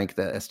were going to rank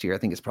the S tier, I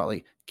think it's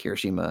probably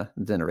Kirishima,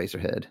 then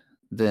Eraserhead,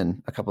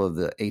 then a couple of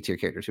the A tier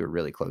characters who are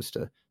really close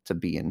to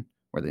being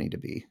where they need to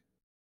be.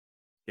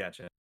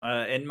 Gotcha.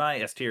 And my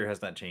S tier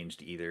has not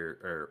changed either,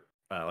 or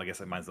I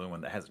guess mine's the only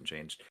one that hasn't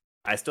changed.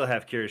 I still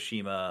have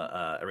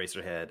Kirishima,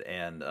 Eraserhead,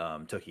 and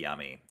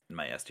Tokiyami in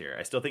my S tier.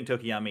 I still think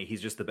Tokiyami,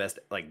 he's just the best,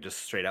 like just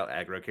straight out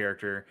aggro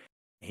character.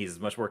 He's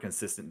much more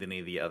consistent than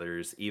any of the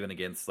others, even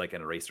against like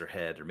an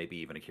Eraserhead or maybe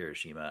even a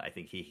Kirishima. I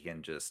think he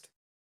can just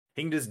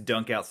he can just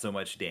dunk out so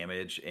much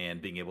damage,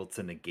 and being able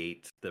to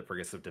negate the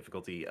progressive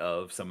difficulty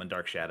of Summon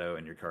Dark Shadow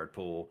in your card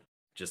pool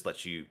just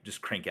lets you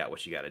just crank out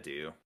what you got to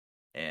do.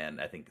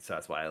 And I think so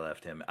that's why I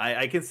left him.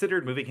 I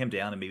considered moving him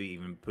down and maybe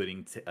even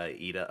putting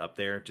Ida up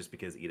there, just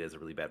because Ida is a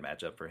really bad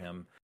matchup for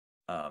him.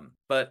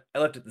 But I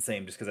left it the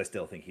same just because I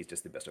still think he's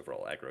just the best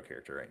overall aggro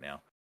character right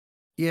now.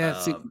 Yeah,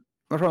 see,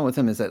 my problem with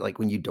him is that like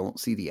when you don't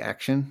see the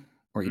action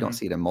or you don't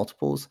see it in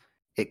multiples,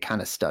 it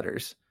kind of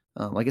stutters.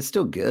 Like it's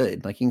still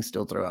good, like you can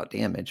still throw out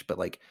damage, but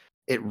like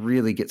it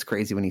really gets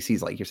crazy when he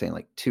sees, like you're saying,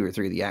 like 2 or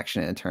 3 of the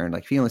action in a turn.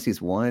 Like if he only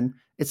sees 1,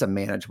 it's a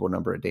manageable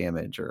number of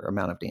damage or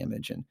amount of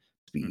damage and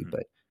speed.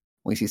 But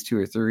when he sees 2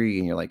 or 3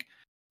 and you're like,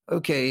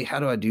 okay, how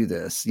do I do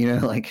this? You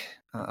know, like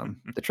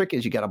the trick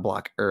is you got to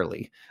block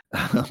early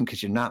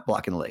because you're not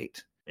blocking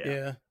late.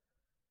 Yeah.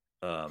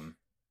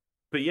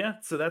 But yeah,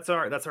 so that's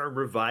our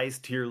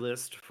revised tier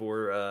list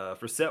for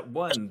set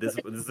 1. This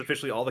is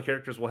officially all the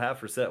characters we'll have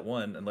for set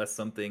 1, unless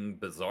something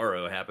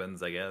bizarro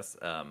happens, I guess.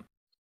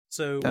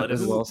 So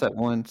this is all set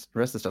 1. The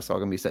rest of the stuff's all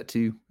gonna be set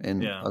 2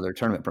 and other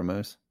tournament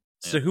promos.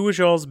 So who was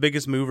y'all's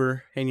biggest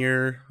mover in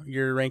your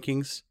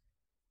rankings?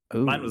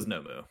 Ooh. Mine was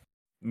Nomu,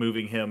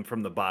 moving him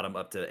from the bottom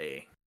up to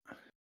A.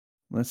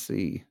 Let's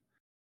see.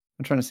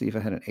 I'm trying to see if I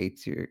had an A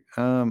tier.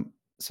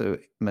 So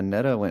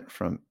Moneta went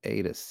from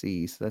A to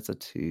C, so that's a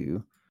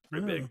 2.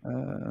 Pretty big.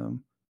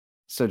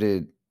 So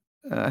did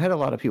I had a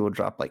lot of people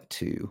drop like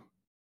 2.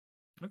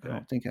 Okay. I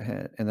don't think I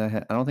had, and I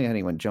don't think I had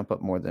anyone jump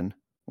up more than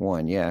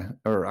 1. Yeah,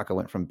 Uraraka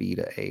went from B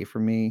to A for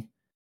me.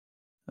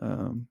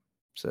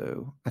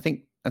 So I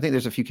think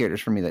there's a few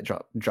characters for me that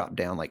drop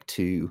down like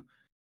 2,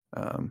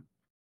 and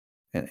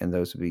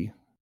those would be,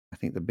 I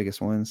think, the biggest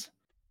ones.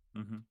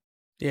 Mm-hmm.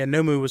 Yeah,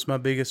 Nomu was my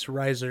biggest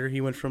riser.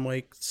 He went from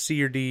like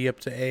C or D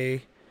up to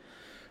A,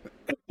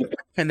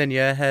 and then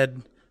I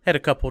had a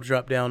couple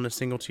drop down to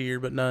single tier,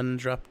 but none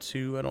dropped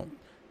to, I don't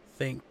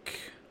think.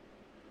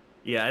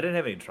 Yeah, I didn't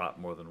have any drop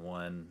more than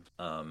 1.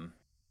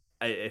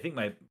 I think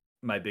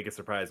my biggest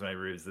surprise when I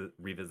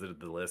revisited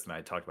the list and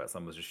I talked about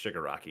some was just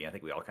Shigaraki. I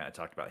think we all kind of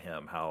talked about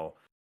him, how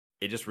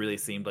it just really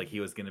seemed like he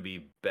was going to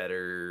be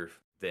better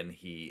than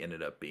he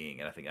ended up being,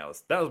 and I think that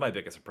was my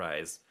biggest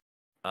surprise.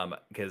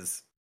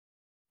 Because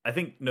I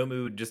think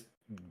Nomu, just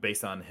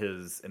based on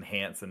his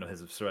enhance and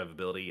his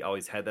survivability,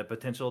 always had that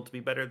potential to be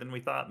better than we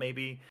thought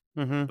maybe.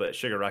 Mm-hmm. But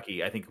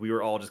Shigaraki, I think we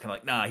were all just kind of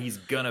like, nah, he's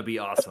gonna be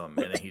awesome,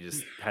 and then he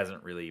just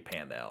hasn't really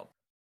panned out.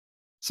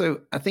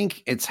 So I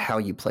think it's how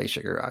you play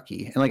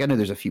Shigaraki. And like I know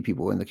there's a few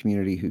people in the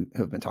community who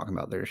have been talking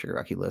about their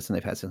Shigaraki list and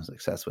they've had some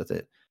success with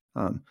it.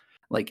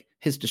 Like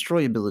his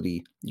destroy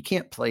ability, you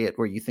can't play it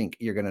where you think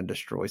you're going to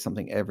destroy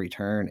something every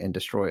turn and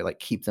destroy, like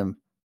keep them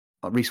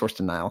resource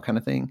denial kind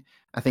of thing.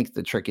 I think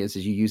the trick is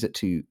you use it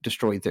to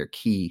destroy their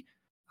key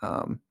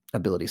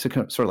ability. So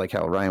sort of like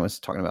how Ryan was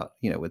talking about,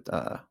 with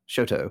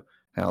Shoto,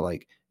 how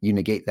like you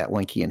negate that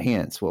one key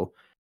enhance. Well,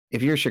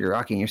 if you're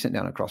Shigaraki and you're sitting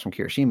down across from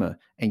Kirishima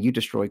and you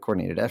destroy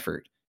coordinated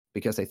effort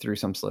because they threw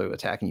some slow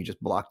attack and you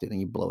just blocked it and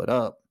you blow it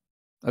up,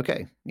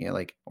 okay,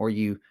 or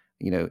you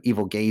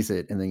evil gaze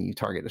it and then you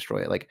target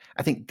destroy it. Like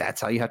I think that's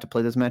how you have to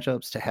play those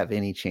matchups to have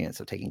any chance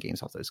of taking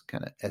games off those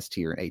kind of S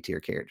tier and A tier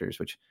characters,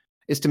 which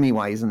is to me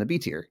why he's in the B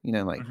tier.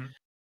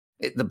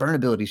 The burn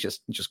ability is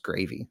just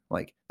gravy.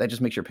 Like that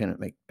just makes your opponent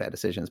make bad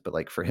decisions. But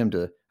like for him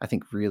to, I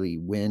think, really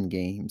win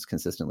games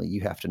consistently,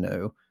 you have to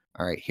know,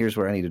 all right, here's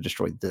where I need to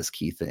destroy this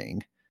key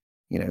thing.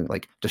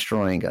 Like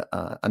destroying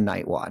a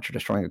night watch or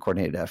destroying a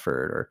coordinated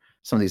effort or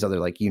some of these other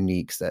like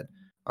uniques that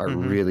are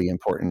really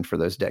important for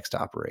those decks to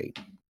operate.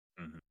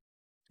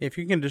 If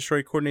you can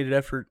destroy coordinated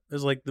effort,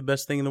 is like the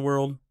best thing in the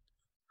world.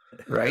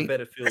 Right? I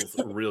bet it feels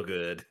real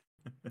good.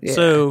 Yeah.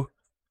 So,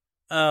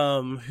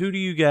 who do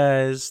you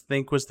guys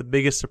think was the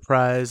biggest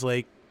surprise,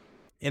 like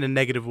in a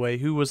negative way?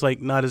 Who was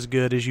like not as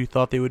good as you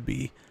thought they would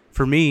be?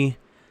 For me,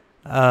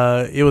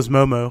 it was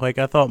Momo. Like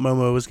I thought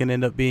Momo was going to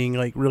end up being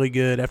like really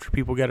good after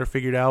people got her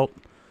figured out.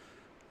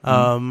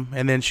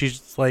 And then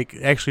she's like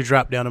actually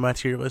dropped down to my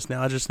tier list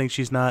now. I just think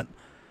she's not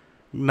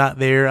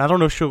there. I don't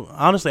know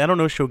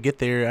if she'll get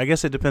there. I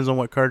guess it depends on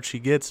what card she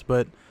gets,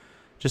 but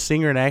just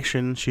seeing her in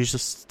action, she's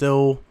just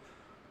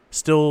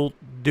still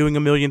doing a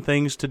million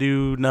things to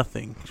do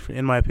nothing,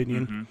 in my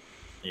opinion. Mm-hmm.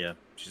 Yeah,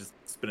 she's just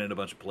spinning a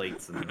bunch of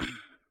plates and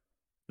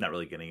not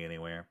really getting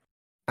anywhere.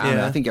 I don't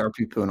know, I think y'all are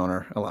poo-pooing on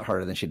her a lot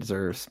harder than she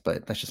deserves,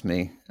 but that's just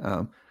me.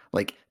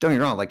 Like, don't get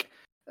me wrong. Like,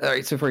 all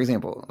right, so for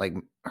example, like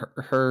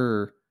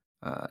her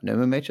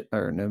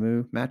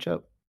Nomu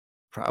matchup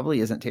probably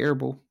isn't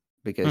terrible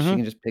because she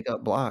can just pick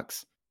up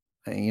blocks,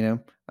 and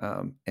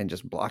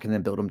just block and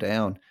then build them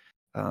down.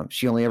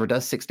 She only ever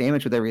does 6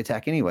 damage with every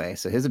attack anyway,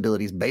 so his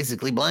ability is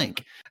basically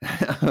blank.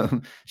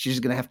 She's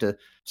just gonna have to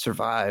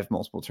survive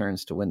multiple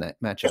turns to win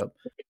that matchup.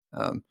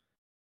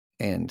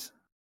 And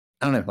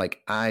I don't know,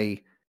 like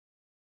I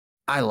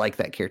like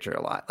that character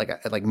a lot,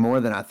 like more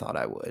than I thought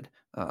I would.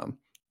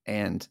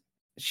 And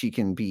she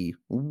can be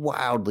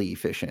wildly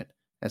efficient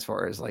as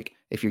far as like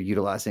if you're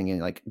utilizing and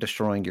like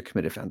destroying your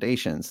committed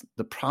foundations.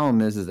 The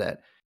problem is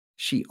that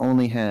she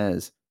only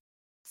has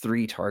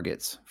 3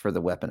 targets for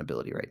the weapon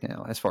ability right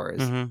now, as far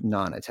as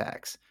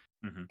non-attacks.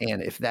 Mhm.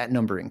 And if that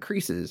number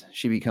increases,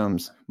 she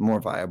becomes more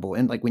viable.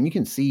 And like when you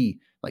can see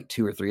like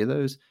 2 or 3 of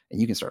those, and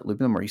you can start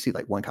looping them, or you see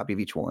like 1 copy of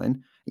each one,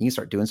 and you can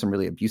start doing some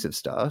really abusive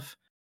stuff.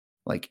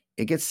 Like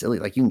it gets silly.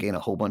 Like you can gain a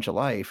whole bunch of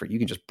life, or you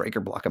can just break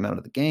or block them out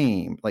of the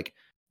game. Like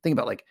think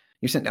about like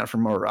you're sitting down for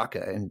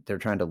Moraraka, and they're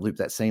trying to loop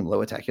that same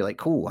low attack. You're like,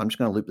 cool, I'm just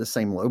going to loop the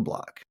same low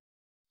block.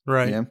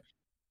 Right. You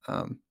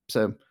know?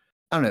 So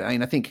I don't know. I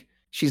mean, I think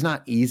she's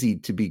not easy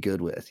to be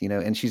good with, you know,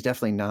 and she's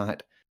definitely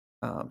not.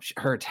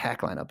 Her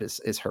attack lineup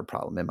is her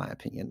problem, in my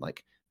opinion.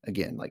 Like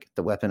again, like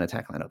the weapon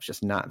attack lineup's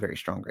just not very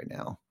strong right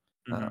now.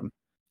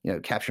 You know,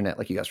 Capture Net,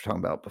 like you guys were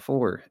talking about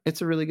before,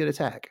 it's a really good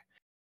attack,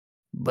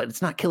 but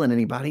it's not killing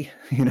anybody.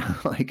 You know,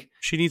 like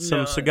she needs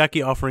some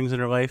Sagaki offerings in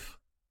her life.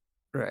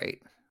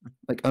 Right.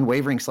 Like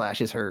Unwavering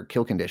Slash is her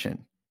kill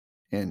condition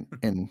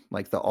in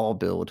like the all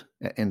build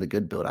and the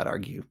good build, I'd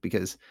argue,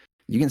 because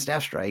you can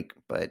staff strike,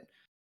 but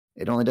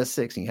it only does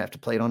 6 and you have to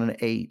play it on an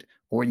 8,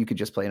 or you could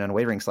just play an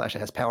Unwavering Slash that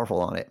has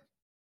powerful on it.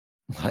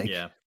 Like,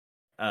 yeah.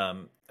 I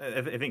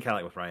think kind of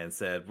like what Ryan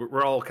said,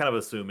 we're all kind of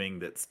assuming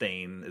that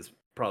Stain is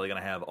probably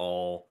going to have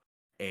all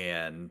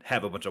and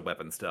have a bunch of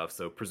weapon stuff.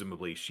 So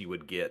presumably she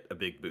would get a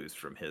big boost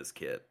from his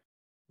kit.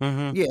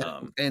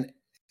 Yeah.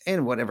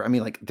 And whatever. I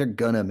mean, like they're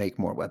gonna make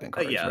more weapon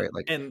cards, yeah, right?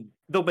 Like, and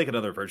they'll make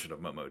another version of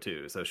Momo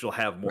too, so she'll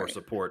have more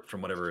support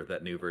from whatever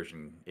that new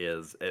version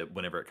is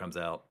whenever it comes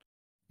out.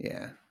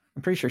 Yeah,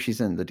 I'm pretty sure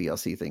she's in the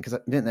DLC thing, because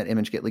didn't that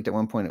image get leaked at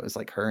one point? It was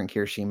like her and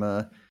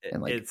Kirishima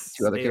and like it's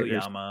 2 other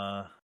characters.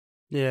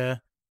 Yeah,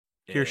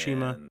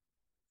 Kirishima.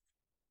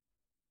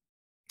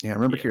 Yeah, I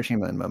remember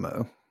Kirishima and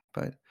Momo,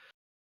 but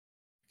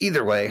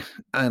either way,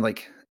 I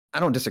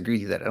don't disagree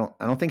with you that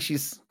I don't think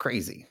she's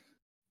crazy,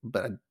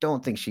 but I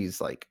don't think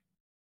she's like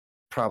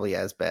probably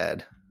as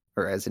bad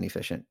or as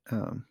inefficient.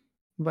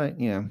 But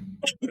you know,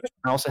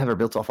 I also have her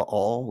built off of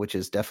all, which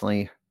is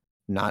definitely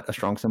not a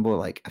strong symbol.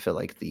 Like I feel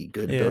like the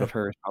good build of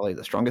her is probably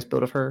the strongest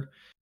build of her,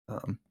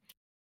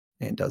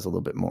 and does a little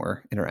bit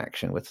more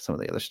interaction with some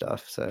of the other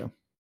stuff. So,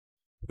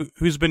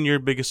 who's been your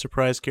biggest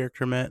surprise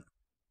character, Matt?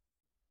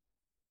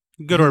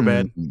 Good or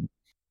bad?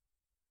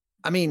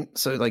 I mean,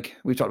 so like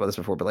we've talked about this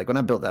before, but like when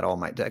I built that All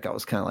Might deck, I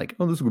was kind of like,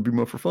 oh, this would be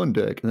more for fun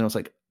deck, and then I was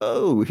like,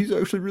 oh, he's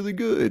actually really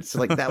good. So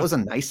like that was a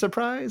nice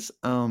surprise.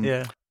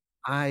 Yeah,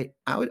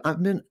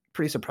 I've been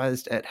pretty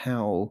surprised at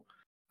how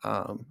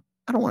I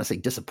don't want to say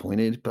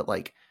disappointed, but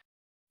like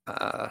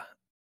I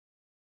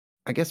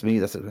guess maybe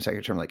that's a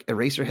second term. Like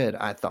Eraserhead,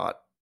 I thought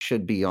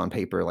should be on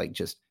paper like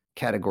just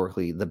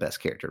categorically the best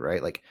character,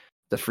 right? Like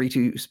the free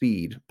 2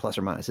 speed plus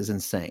or minus is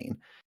insane.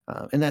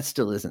 And that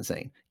still is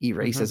insane.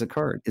 Erase as a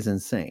card is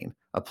insane.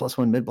 A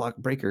 +1 mid-block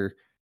breaker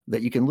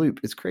that you can loop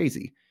is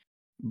crazy.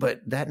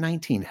 But that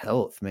 19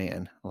 health,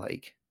 man,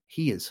 like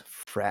he is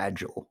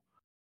fragile.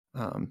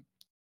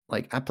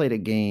 Like I played a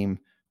game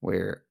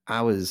where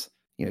I was,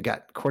 you know,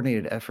 got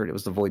coordinated effort. It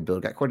was the Void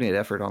build, got coordinated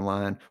effort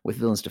online with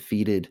villains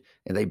defeated,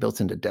 and they built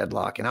into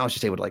Deadlock. And I was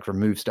just able to like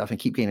remove stuff and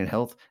keep gaining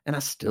health. And I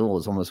still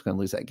was almost going to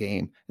lose that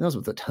game. And that was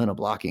with a ton of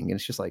blocking. And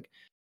it's just like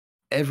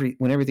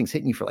when everything's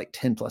hitting you for like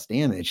 10 plus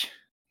damage,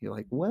 you're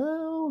like,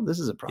 well, this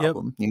is a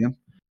problem, you know?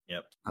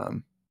 Yep.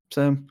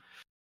 So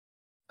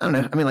I don't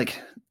know. I mean,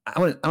 like, I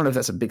don't know if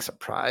that's a big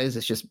surprise.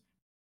 It's just,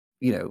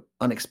 you know,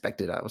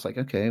 unexpected. I was like,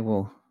 okay,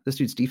 well, this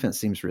dude's defense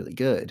seems really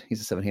good.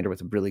 He's a 7-hander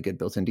with a really good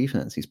built-in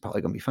defense. He's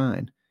probably going to be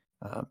fine.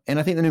 And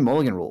I think the new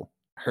Mulligan rule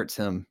hurts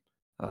him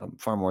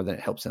far more than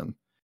it helps him.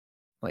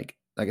 Like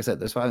I said,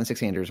 those 5 and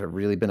 6-handers are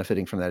really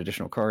benefiting from that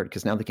additional card,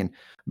 because now they can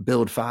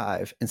build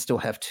 5 and still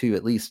have 2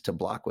 at least to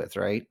block with,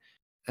 right?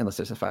 Unless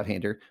there's a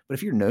 5-hander. But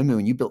if you're Nomu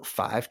and you built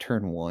 5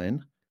 turn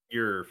 1,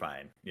 you're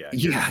fine. Yeah.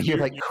 You're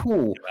like,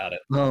 cool. About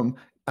it.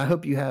 I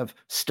hope you have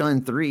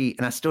stun 3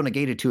 and I still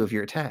negated 2 of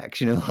your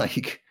attacks, you know,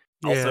 like.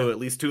 Also, at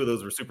least 2 of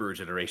those were super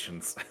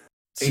regenerations.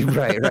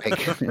 right.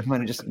 I might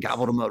have just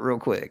gobbled them up real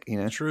quick, you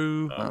know.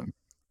 True.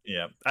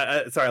 Yeah.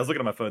 Sorry, I was looking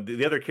at my phone.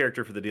 The other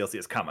character for the DLC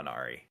is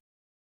Kaminari.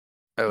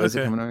 Oh, is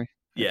it Kaminari?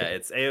 Yeah,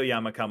 it's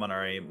Aoyama,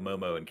 Kaminari,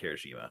 Momo, and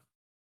Kirishima.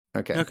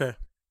 Okay.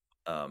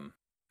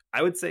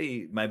 I would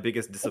say my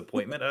biggest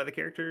disappointment out of the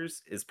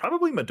characters is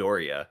probably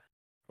Midoriya.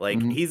 Like,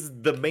 he's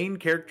the main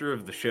character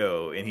of the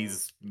show, and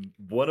he's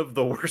one of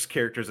the worst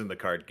characters in the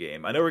card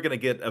game. I know we're going to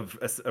get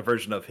a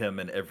version of him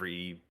in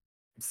every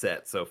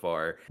set so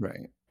far.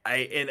 Right.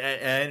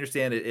 I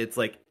understand it. It's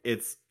like,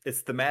 it's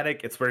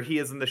thematic. It's where he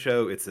is in the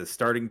show. It's his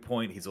starting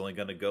point. He's only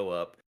going to go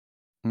up.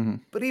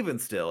 But even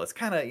still, it's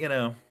kind of, you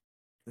know,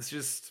 it's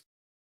just,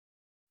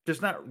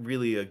 there's not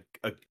really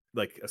a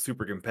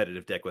super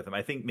competitive deck with him.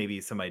 I think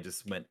maybe somebody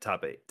just went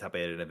top 8 at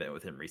an event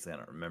with him recently. I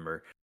don't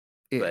remember.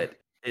 Yeah. But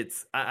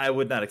I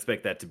would not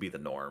expect that to be the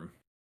norm.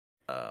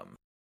 I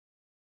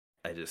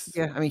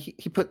mean,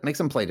 he makes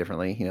him play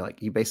differently. You know,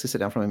 like you basically sit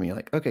down from him and you're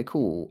like, okay,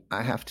 cool.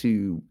 I have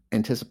to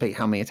anticipate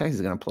how many attacks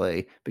he's going to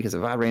play, because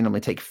if I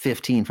randomly take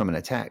 15 from an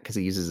attack because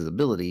he uses his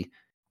ability,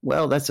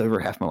 well, that's over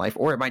half my life,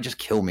 or it might just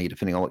kill me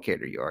depending on what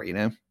character you are, you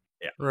know?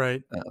 Yeah.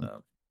 Right.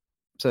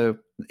 So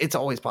it's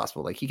always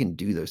possible. Like he can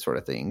do those sort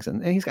of things,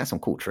 and he's got some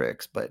cool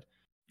tricks. But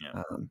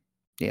Yeah.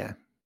 Yeah,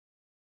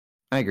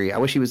 I agree. I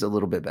wish he was a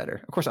little bit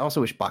better. Of course, I also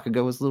wish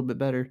Bakugo was a little bit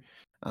better.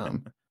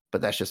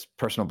 But that's just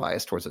personal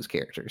bias towards those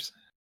characters.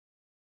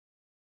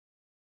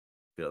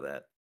 Feel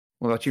that.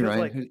 What about you, Feels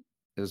Ryan? like-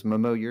 It was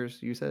Momo yours,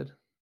 you said?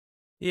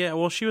 Yeah,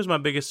 well, she was my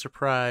biggest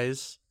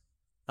surprise.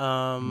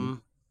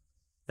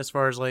 As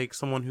far as like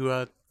someone who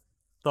I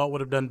thought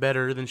would have done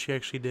better than she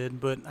actually did,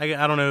 but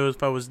I don't know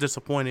if I was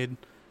disappointed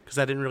because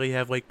I didn't really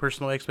have like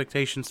personal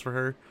expectations for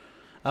her.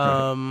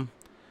 I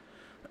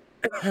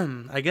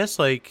guess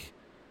like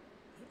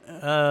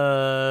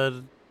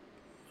was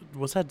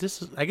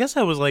that I guess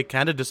I was like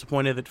kind of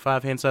disappointed that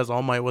 5 hand size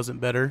All Might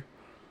wasn't better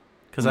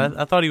because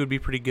I thought he would be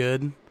pretty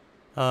good.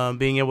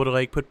 Being able to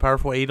like put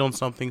powerful 8 on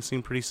something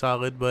seemed pretty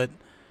solid, but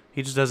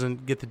he just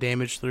doesn't get the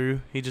damage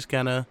through. He just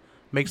kind of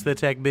makes the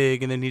attack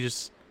big and then he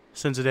just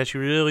sends it at you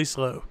really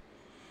slow.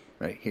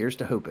 Right, here's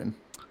to hoping.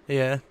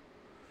 Yeah.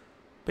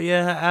 But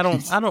yeah, I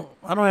don't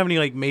have any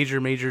like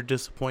major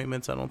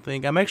disappointments, I don't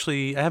think.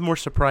 I have more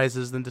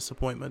surprises than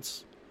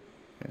disappointments.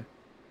 Yeah.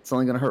 It's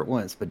only gonna hurt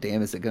once, but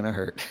damn is it gonna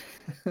hurt.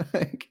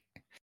 Like,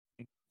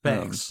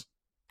 Thanks.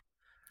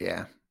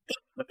 Yeah.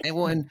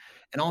 And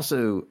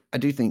also I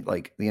do think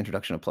like the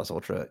introduction of Plus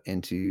Ultra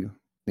into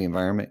the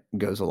environment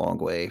goes a long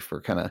way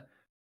for kind of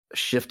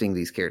shifting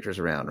these characters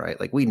around, right?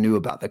 Like we knew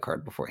about the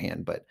card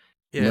beforehand, but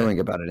knowing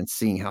about it and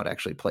seeing how it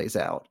actually plays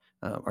out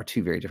are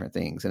two very different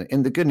things.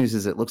 And the good news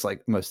is it looks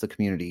like most of the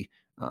community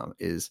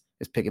is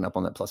picking up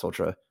on that Plus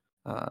Ultra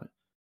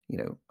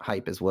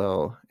hype as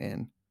well,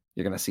 and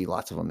you're going to see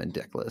lots of them in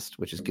deck list,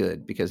 which is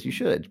good because you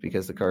should,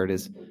 because the card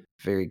is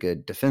very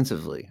good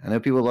defensively. I know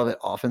people love it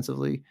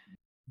offensively,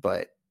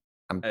 but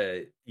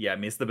yeah, I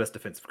mean it's the best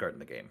defensive card in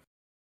the game.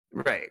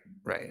 Right.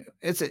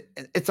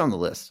 It's on the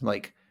list.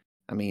 Like,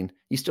 I mean,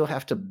 you still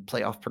have to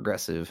play off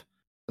progressive,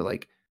 but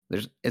like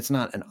it's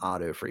not an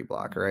auto free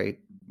block, right?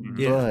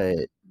 Yeah.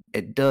 But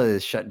it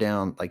does shut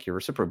down like your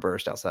reciprocal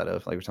burst outside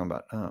of like we're talking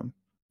about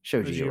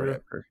Shoji or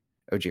whatever.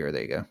 Ojiro,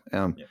 there you go.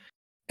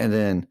 And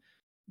then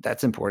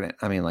that's important.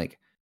 I mean, like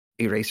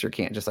Eraser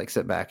can't just like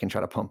sit back and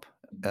try to pump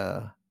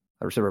a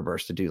reciprocal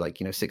burst to do like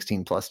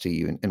 16 plus to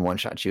you and one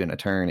shot you in a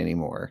turn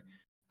anymore,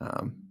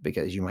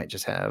 because you might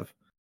just have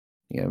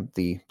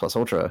the Plus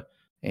Ultra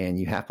and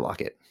you half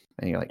block it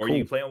and you're like, or cool.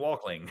 you can play a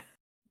Walkling.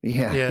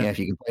 Yeah. If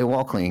you can play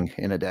Walkling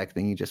in a deck,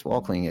 then you just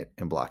Walkling it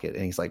and block it.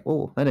 And he's like,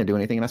 "Whoa, I didn't do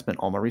anything, and I spent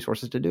all my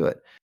resources to do it."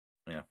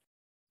 Yeah.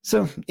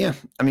 So yeah,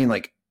 I mean,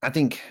 like, I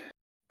think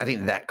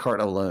that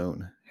card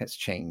alone has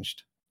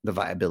changed the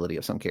viability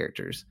of some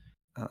characters.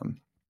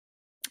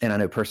 And I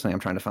know personally, I'm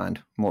trying to find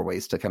more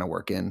ways to kind of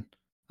work in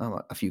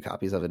a few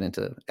copies of it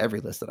into every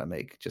list that I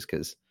make, just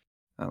because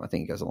I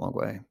think it goes a long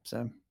way.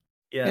 So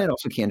yeah, and it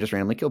also can just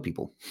randomly kill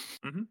people.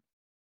 Mm-hmm.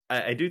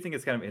 I do think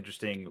it's kind of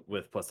interesting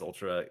with Plus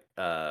Ultra,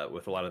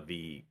 with a lot of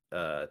the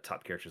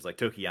top characters like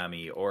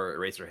Tokiyami or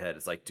Eraserhead.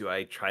 It's like, do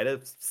I try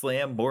to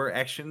slam more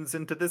actions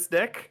into this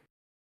deck?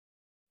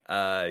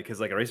 Because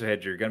like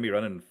Eraserhead, you're going to be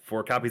running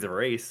 4 copies of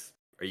Erase.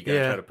 Are you going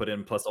to try to put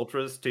in Plus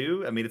Ultras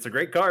too? I mean, it's a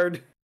great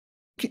card.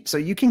 So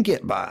you can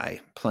get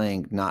by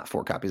playing not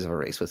 4 copies of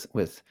Erase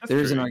with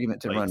there's an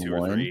argument to run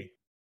 1.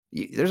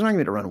 There's an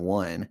argument to run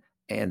 1,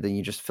 and then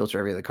you just filter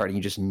every other card and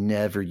you just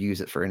never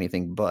use it for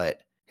anything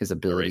but his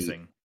ability.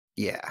 Erasing.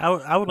 Yeah.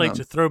 I would like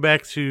to throw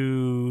back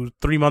to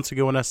 3 months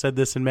ago when I said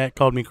this and Matt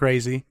called me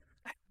crazy.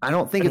 I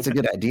don't think it's a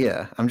good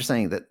idea. I'm just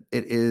saying that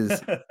it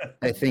is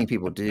a thing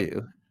people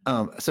do.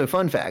 So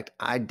fun fact,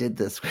 I did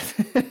this with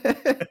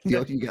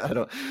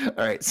all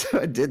right. So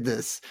I did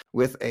this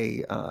with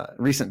a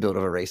recent build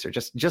of Eraser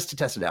just to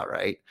test it out,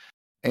 right?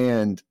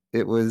 And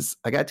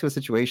I got to a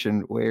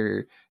situation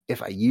where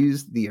if I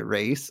used the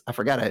Erase, I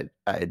forgot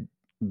I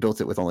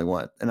built it with only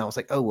 1, and I was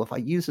like, oh well, if I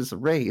use this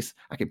Erase,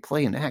 I can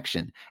play an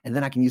action, and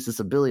then I can use this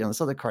ability on this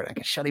other card. I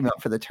can shut him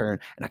out for the turn,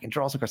 and I can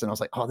draw some cards. And I was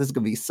like, oh, this is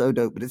gonna be so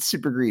dope, but it's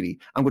super greedy.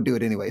 I'm gonna do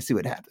it anyway, see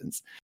what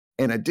happens.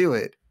 And I do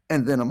it,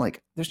 and then I'm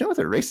like, there's no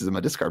other Erases in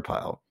my discard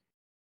pile.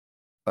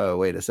 Oh,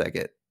 wait a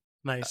second.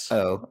 Nice.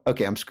 Oh,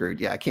 okay, I'm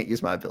screwed. Yeah, I can't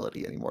use my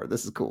ability anymore.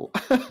 This is cool.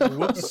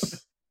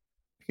 Whoops.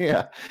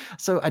 Yeah.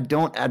 So I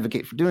don't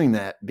advocate for doing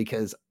that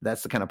because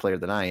that's the kind of player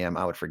that I am.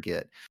 I would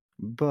forget,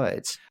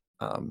 but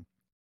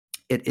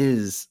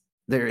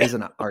there is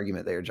an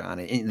argument there, John.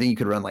 And then you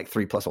could run like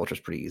 3 Plus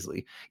Ultras pretty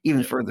easily.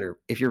 Even further,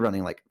 if you're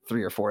running like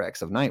 3 or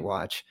 4x of Night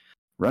Watch,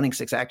 running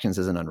 6 actions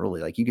isn't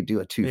unruly. Like you could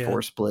do a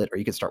 2-4 split, or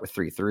you could start with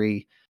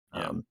 3-3.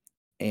 And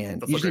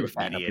you just need to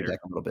fatten up your deck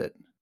a little bit.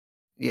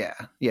 Yeah.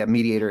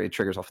 Mediator, it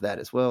triggers off of that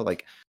as well.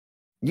 Like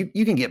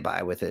you can get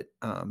by with it.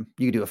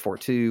 You could do a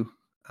 4-2.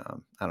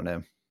 I don't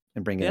know,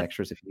 and bring in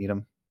extras if you need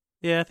them.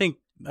 Yeah,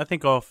 I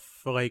think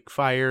off like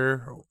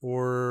Fire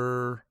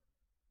or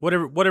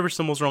whatever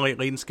symbols run like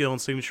Latent Skill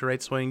and Signature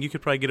Right Swing, you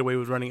could probably get away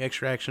with running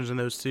extra actions in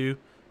those too,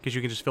 because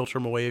you can just filter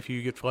them away if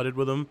you get flooded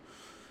with them.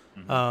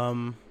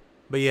 Mm-hmm.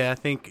 But yeah, I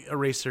think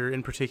Eraser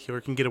in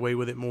particular can get away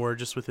with it more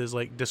just with his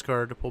like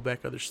discard to pull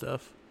back other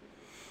stuff.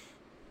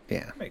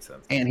 Yeah, that makes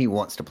sense. And he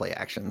wants to play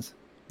actions.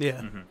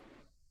 Yeah. Mm-hmm.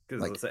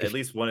 Because at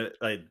least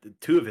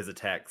two of his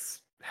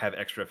attacks have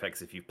extra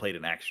effects if you've played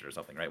an action or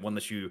something, right? One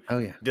that you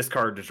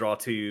discard to draw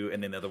 2,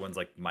 and then the other one's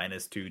like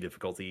 -2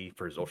 difficulty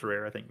for his ultra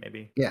rare, I think,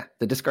 maybe. Yeah,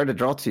 the discard to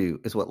draw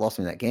 2 is what lost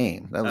me that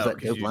game. That was that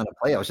dope line of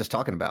play I was just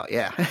talking about.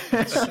 Yeah,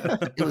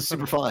 it was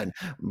super fun.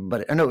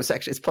 But no, it's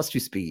 +2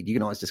 speed. You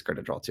can always discard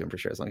to draw 2. I'm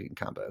pretty sure as long as you can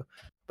combo.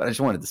 But I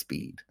just wanted the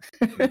speed.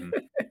 Mm-hmm.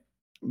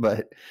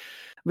 but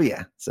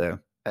yeah, so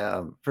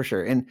for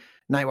sure. And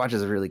Night Watch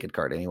is a really good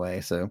card anyway.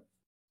 So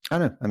I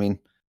don't know. I mean,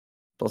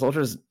 Plus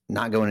Ultra's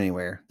not going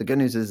anywhere. The good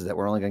news is that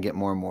we're only going to get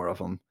more and more of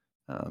them,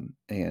 and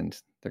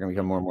they're going to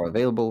become more and more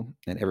available,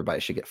 and everybody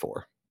should get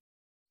 4.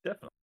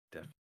 Definitely.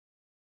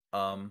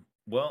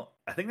 Well,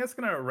 I think that's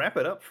going to wrap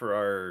it up for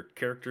our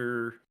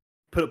character.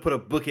 Put a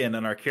bookend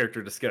on our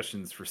character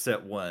discussions for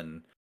set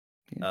 1.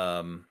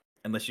 Yeah.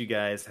 Unless you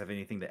guys have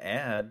anything to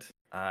add,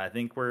 I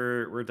think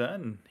we're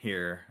done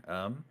here.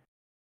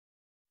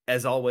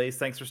 As always,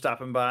 thanks for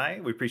stopping by.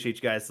 We appreciate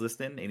you guys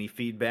listening. Any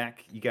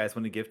feedback you guys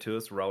want to give to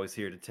us, we're always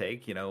here to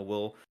take. If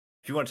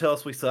you want to tell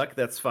us we suck,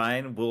 that's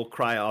fine. We'll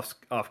cry off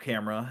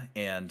camera,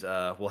 and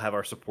we'll have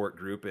our support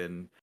group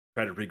and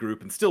try to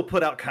regroup and still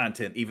put out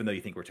content, even though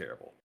you think we're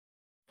terrible.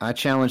 I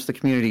challenge the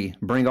community.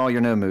 Bring all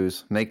your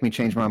Nomus. Make me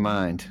change my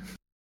mind.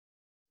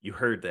 You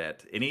heard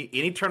that.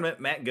 Any tournament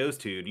Matt goes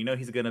to,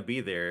 he's going to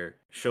be there.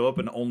 Show up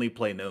and only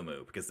play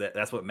Nomu, because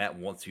that's what Matt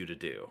wants you to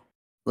do.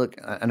 Look,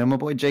 I know my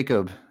boy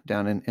Jacob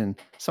down in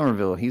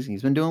Somerville.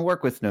 He's been doing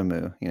work with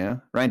Nomu.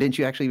 Ryan, didn't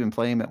you actually even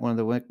play him at one of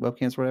the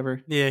webcams or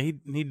whatever? Yeah, he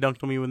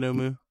dunked on me with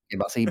Nomu. He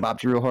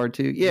bopped you real hard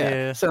too.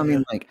 Yeah. So I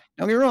mean, don't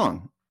get me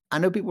wrong. I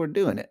know people are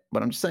doing it,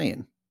 but I'm just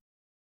saying,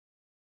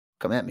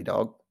 come at me,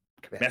 dog.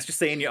 Matt's just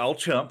saying you're all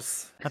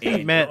chumps. I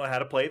think Matt don't know how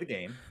to play the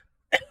game.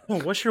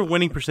 What's your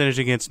winning percentage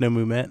against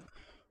Nomu, Matt?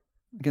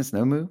 Against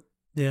Nomu?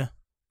 Yeah.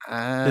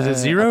 Is it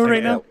 0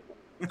 right now?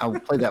 I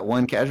played that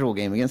one casual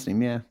game against him,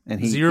 yeah, and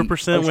he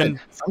 0% win.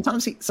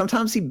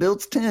 Sometimes he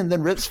builds 10,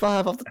 then rips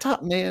 5 off the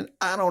top. Man,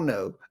 I don't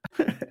know.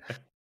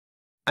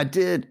 I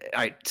did.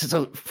 All right,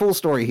 so full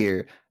story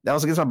here. That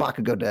was against my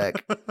Bakugo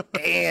deck,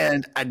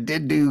 and I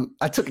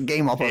took a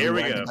game off of him.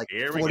 Like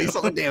 40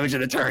 something damage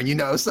in a turn,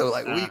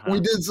 So we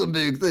did some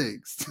big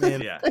things.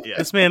 Man, yeah.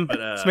 This man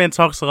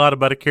talks a lot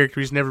about a character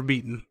he's never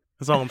beaten.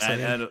 That's all I'm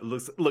saying. And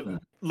look,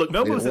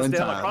 Nobu sits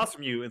down across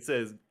from you and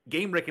says,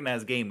 "Game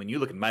recognized game," when you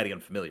looking mighty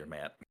unfamiliar,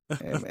 Matt.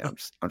 Hey man, I'm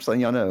just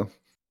letting y'all know,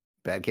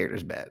 bad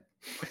character's bad.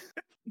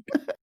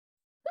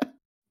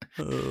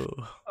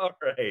 All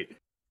right.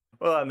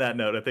 Well, on that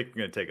note, I think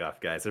we're going to take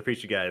off, guys. I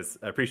appreciate you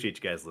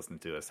guys listening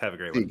to us. Have a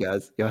great one. See you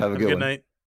guys. Y'all have a good one. Night.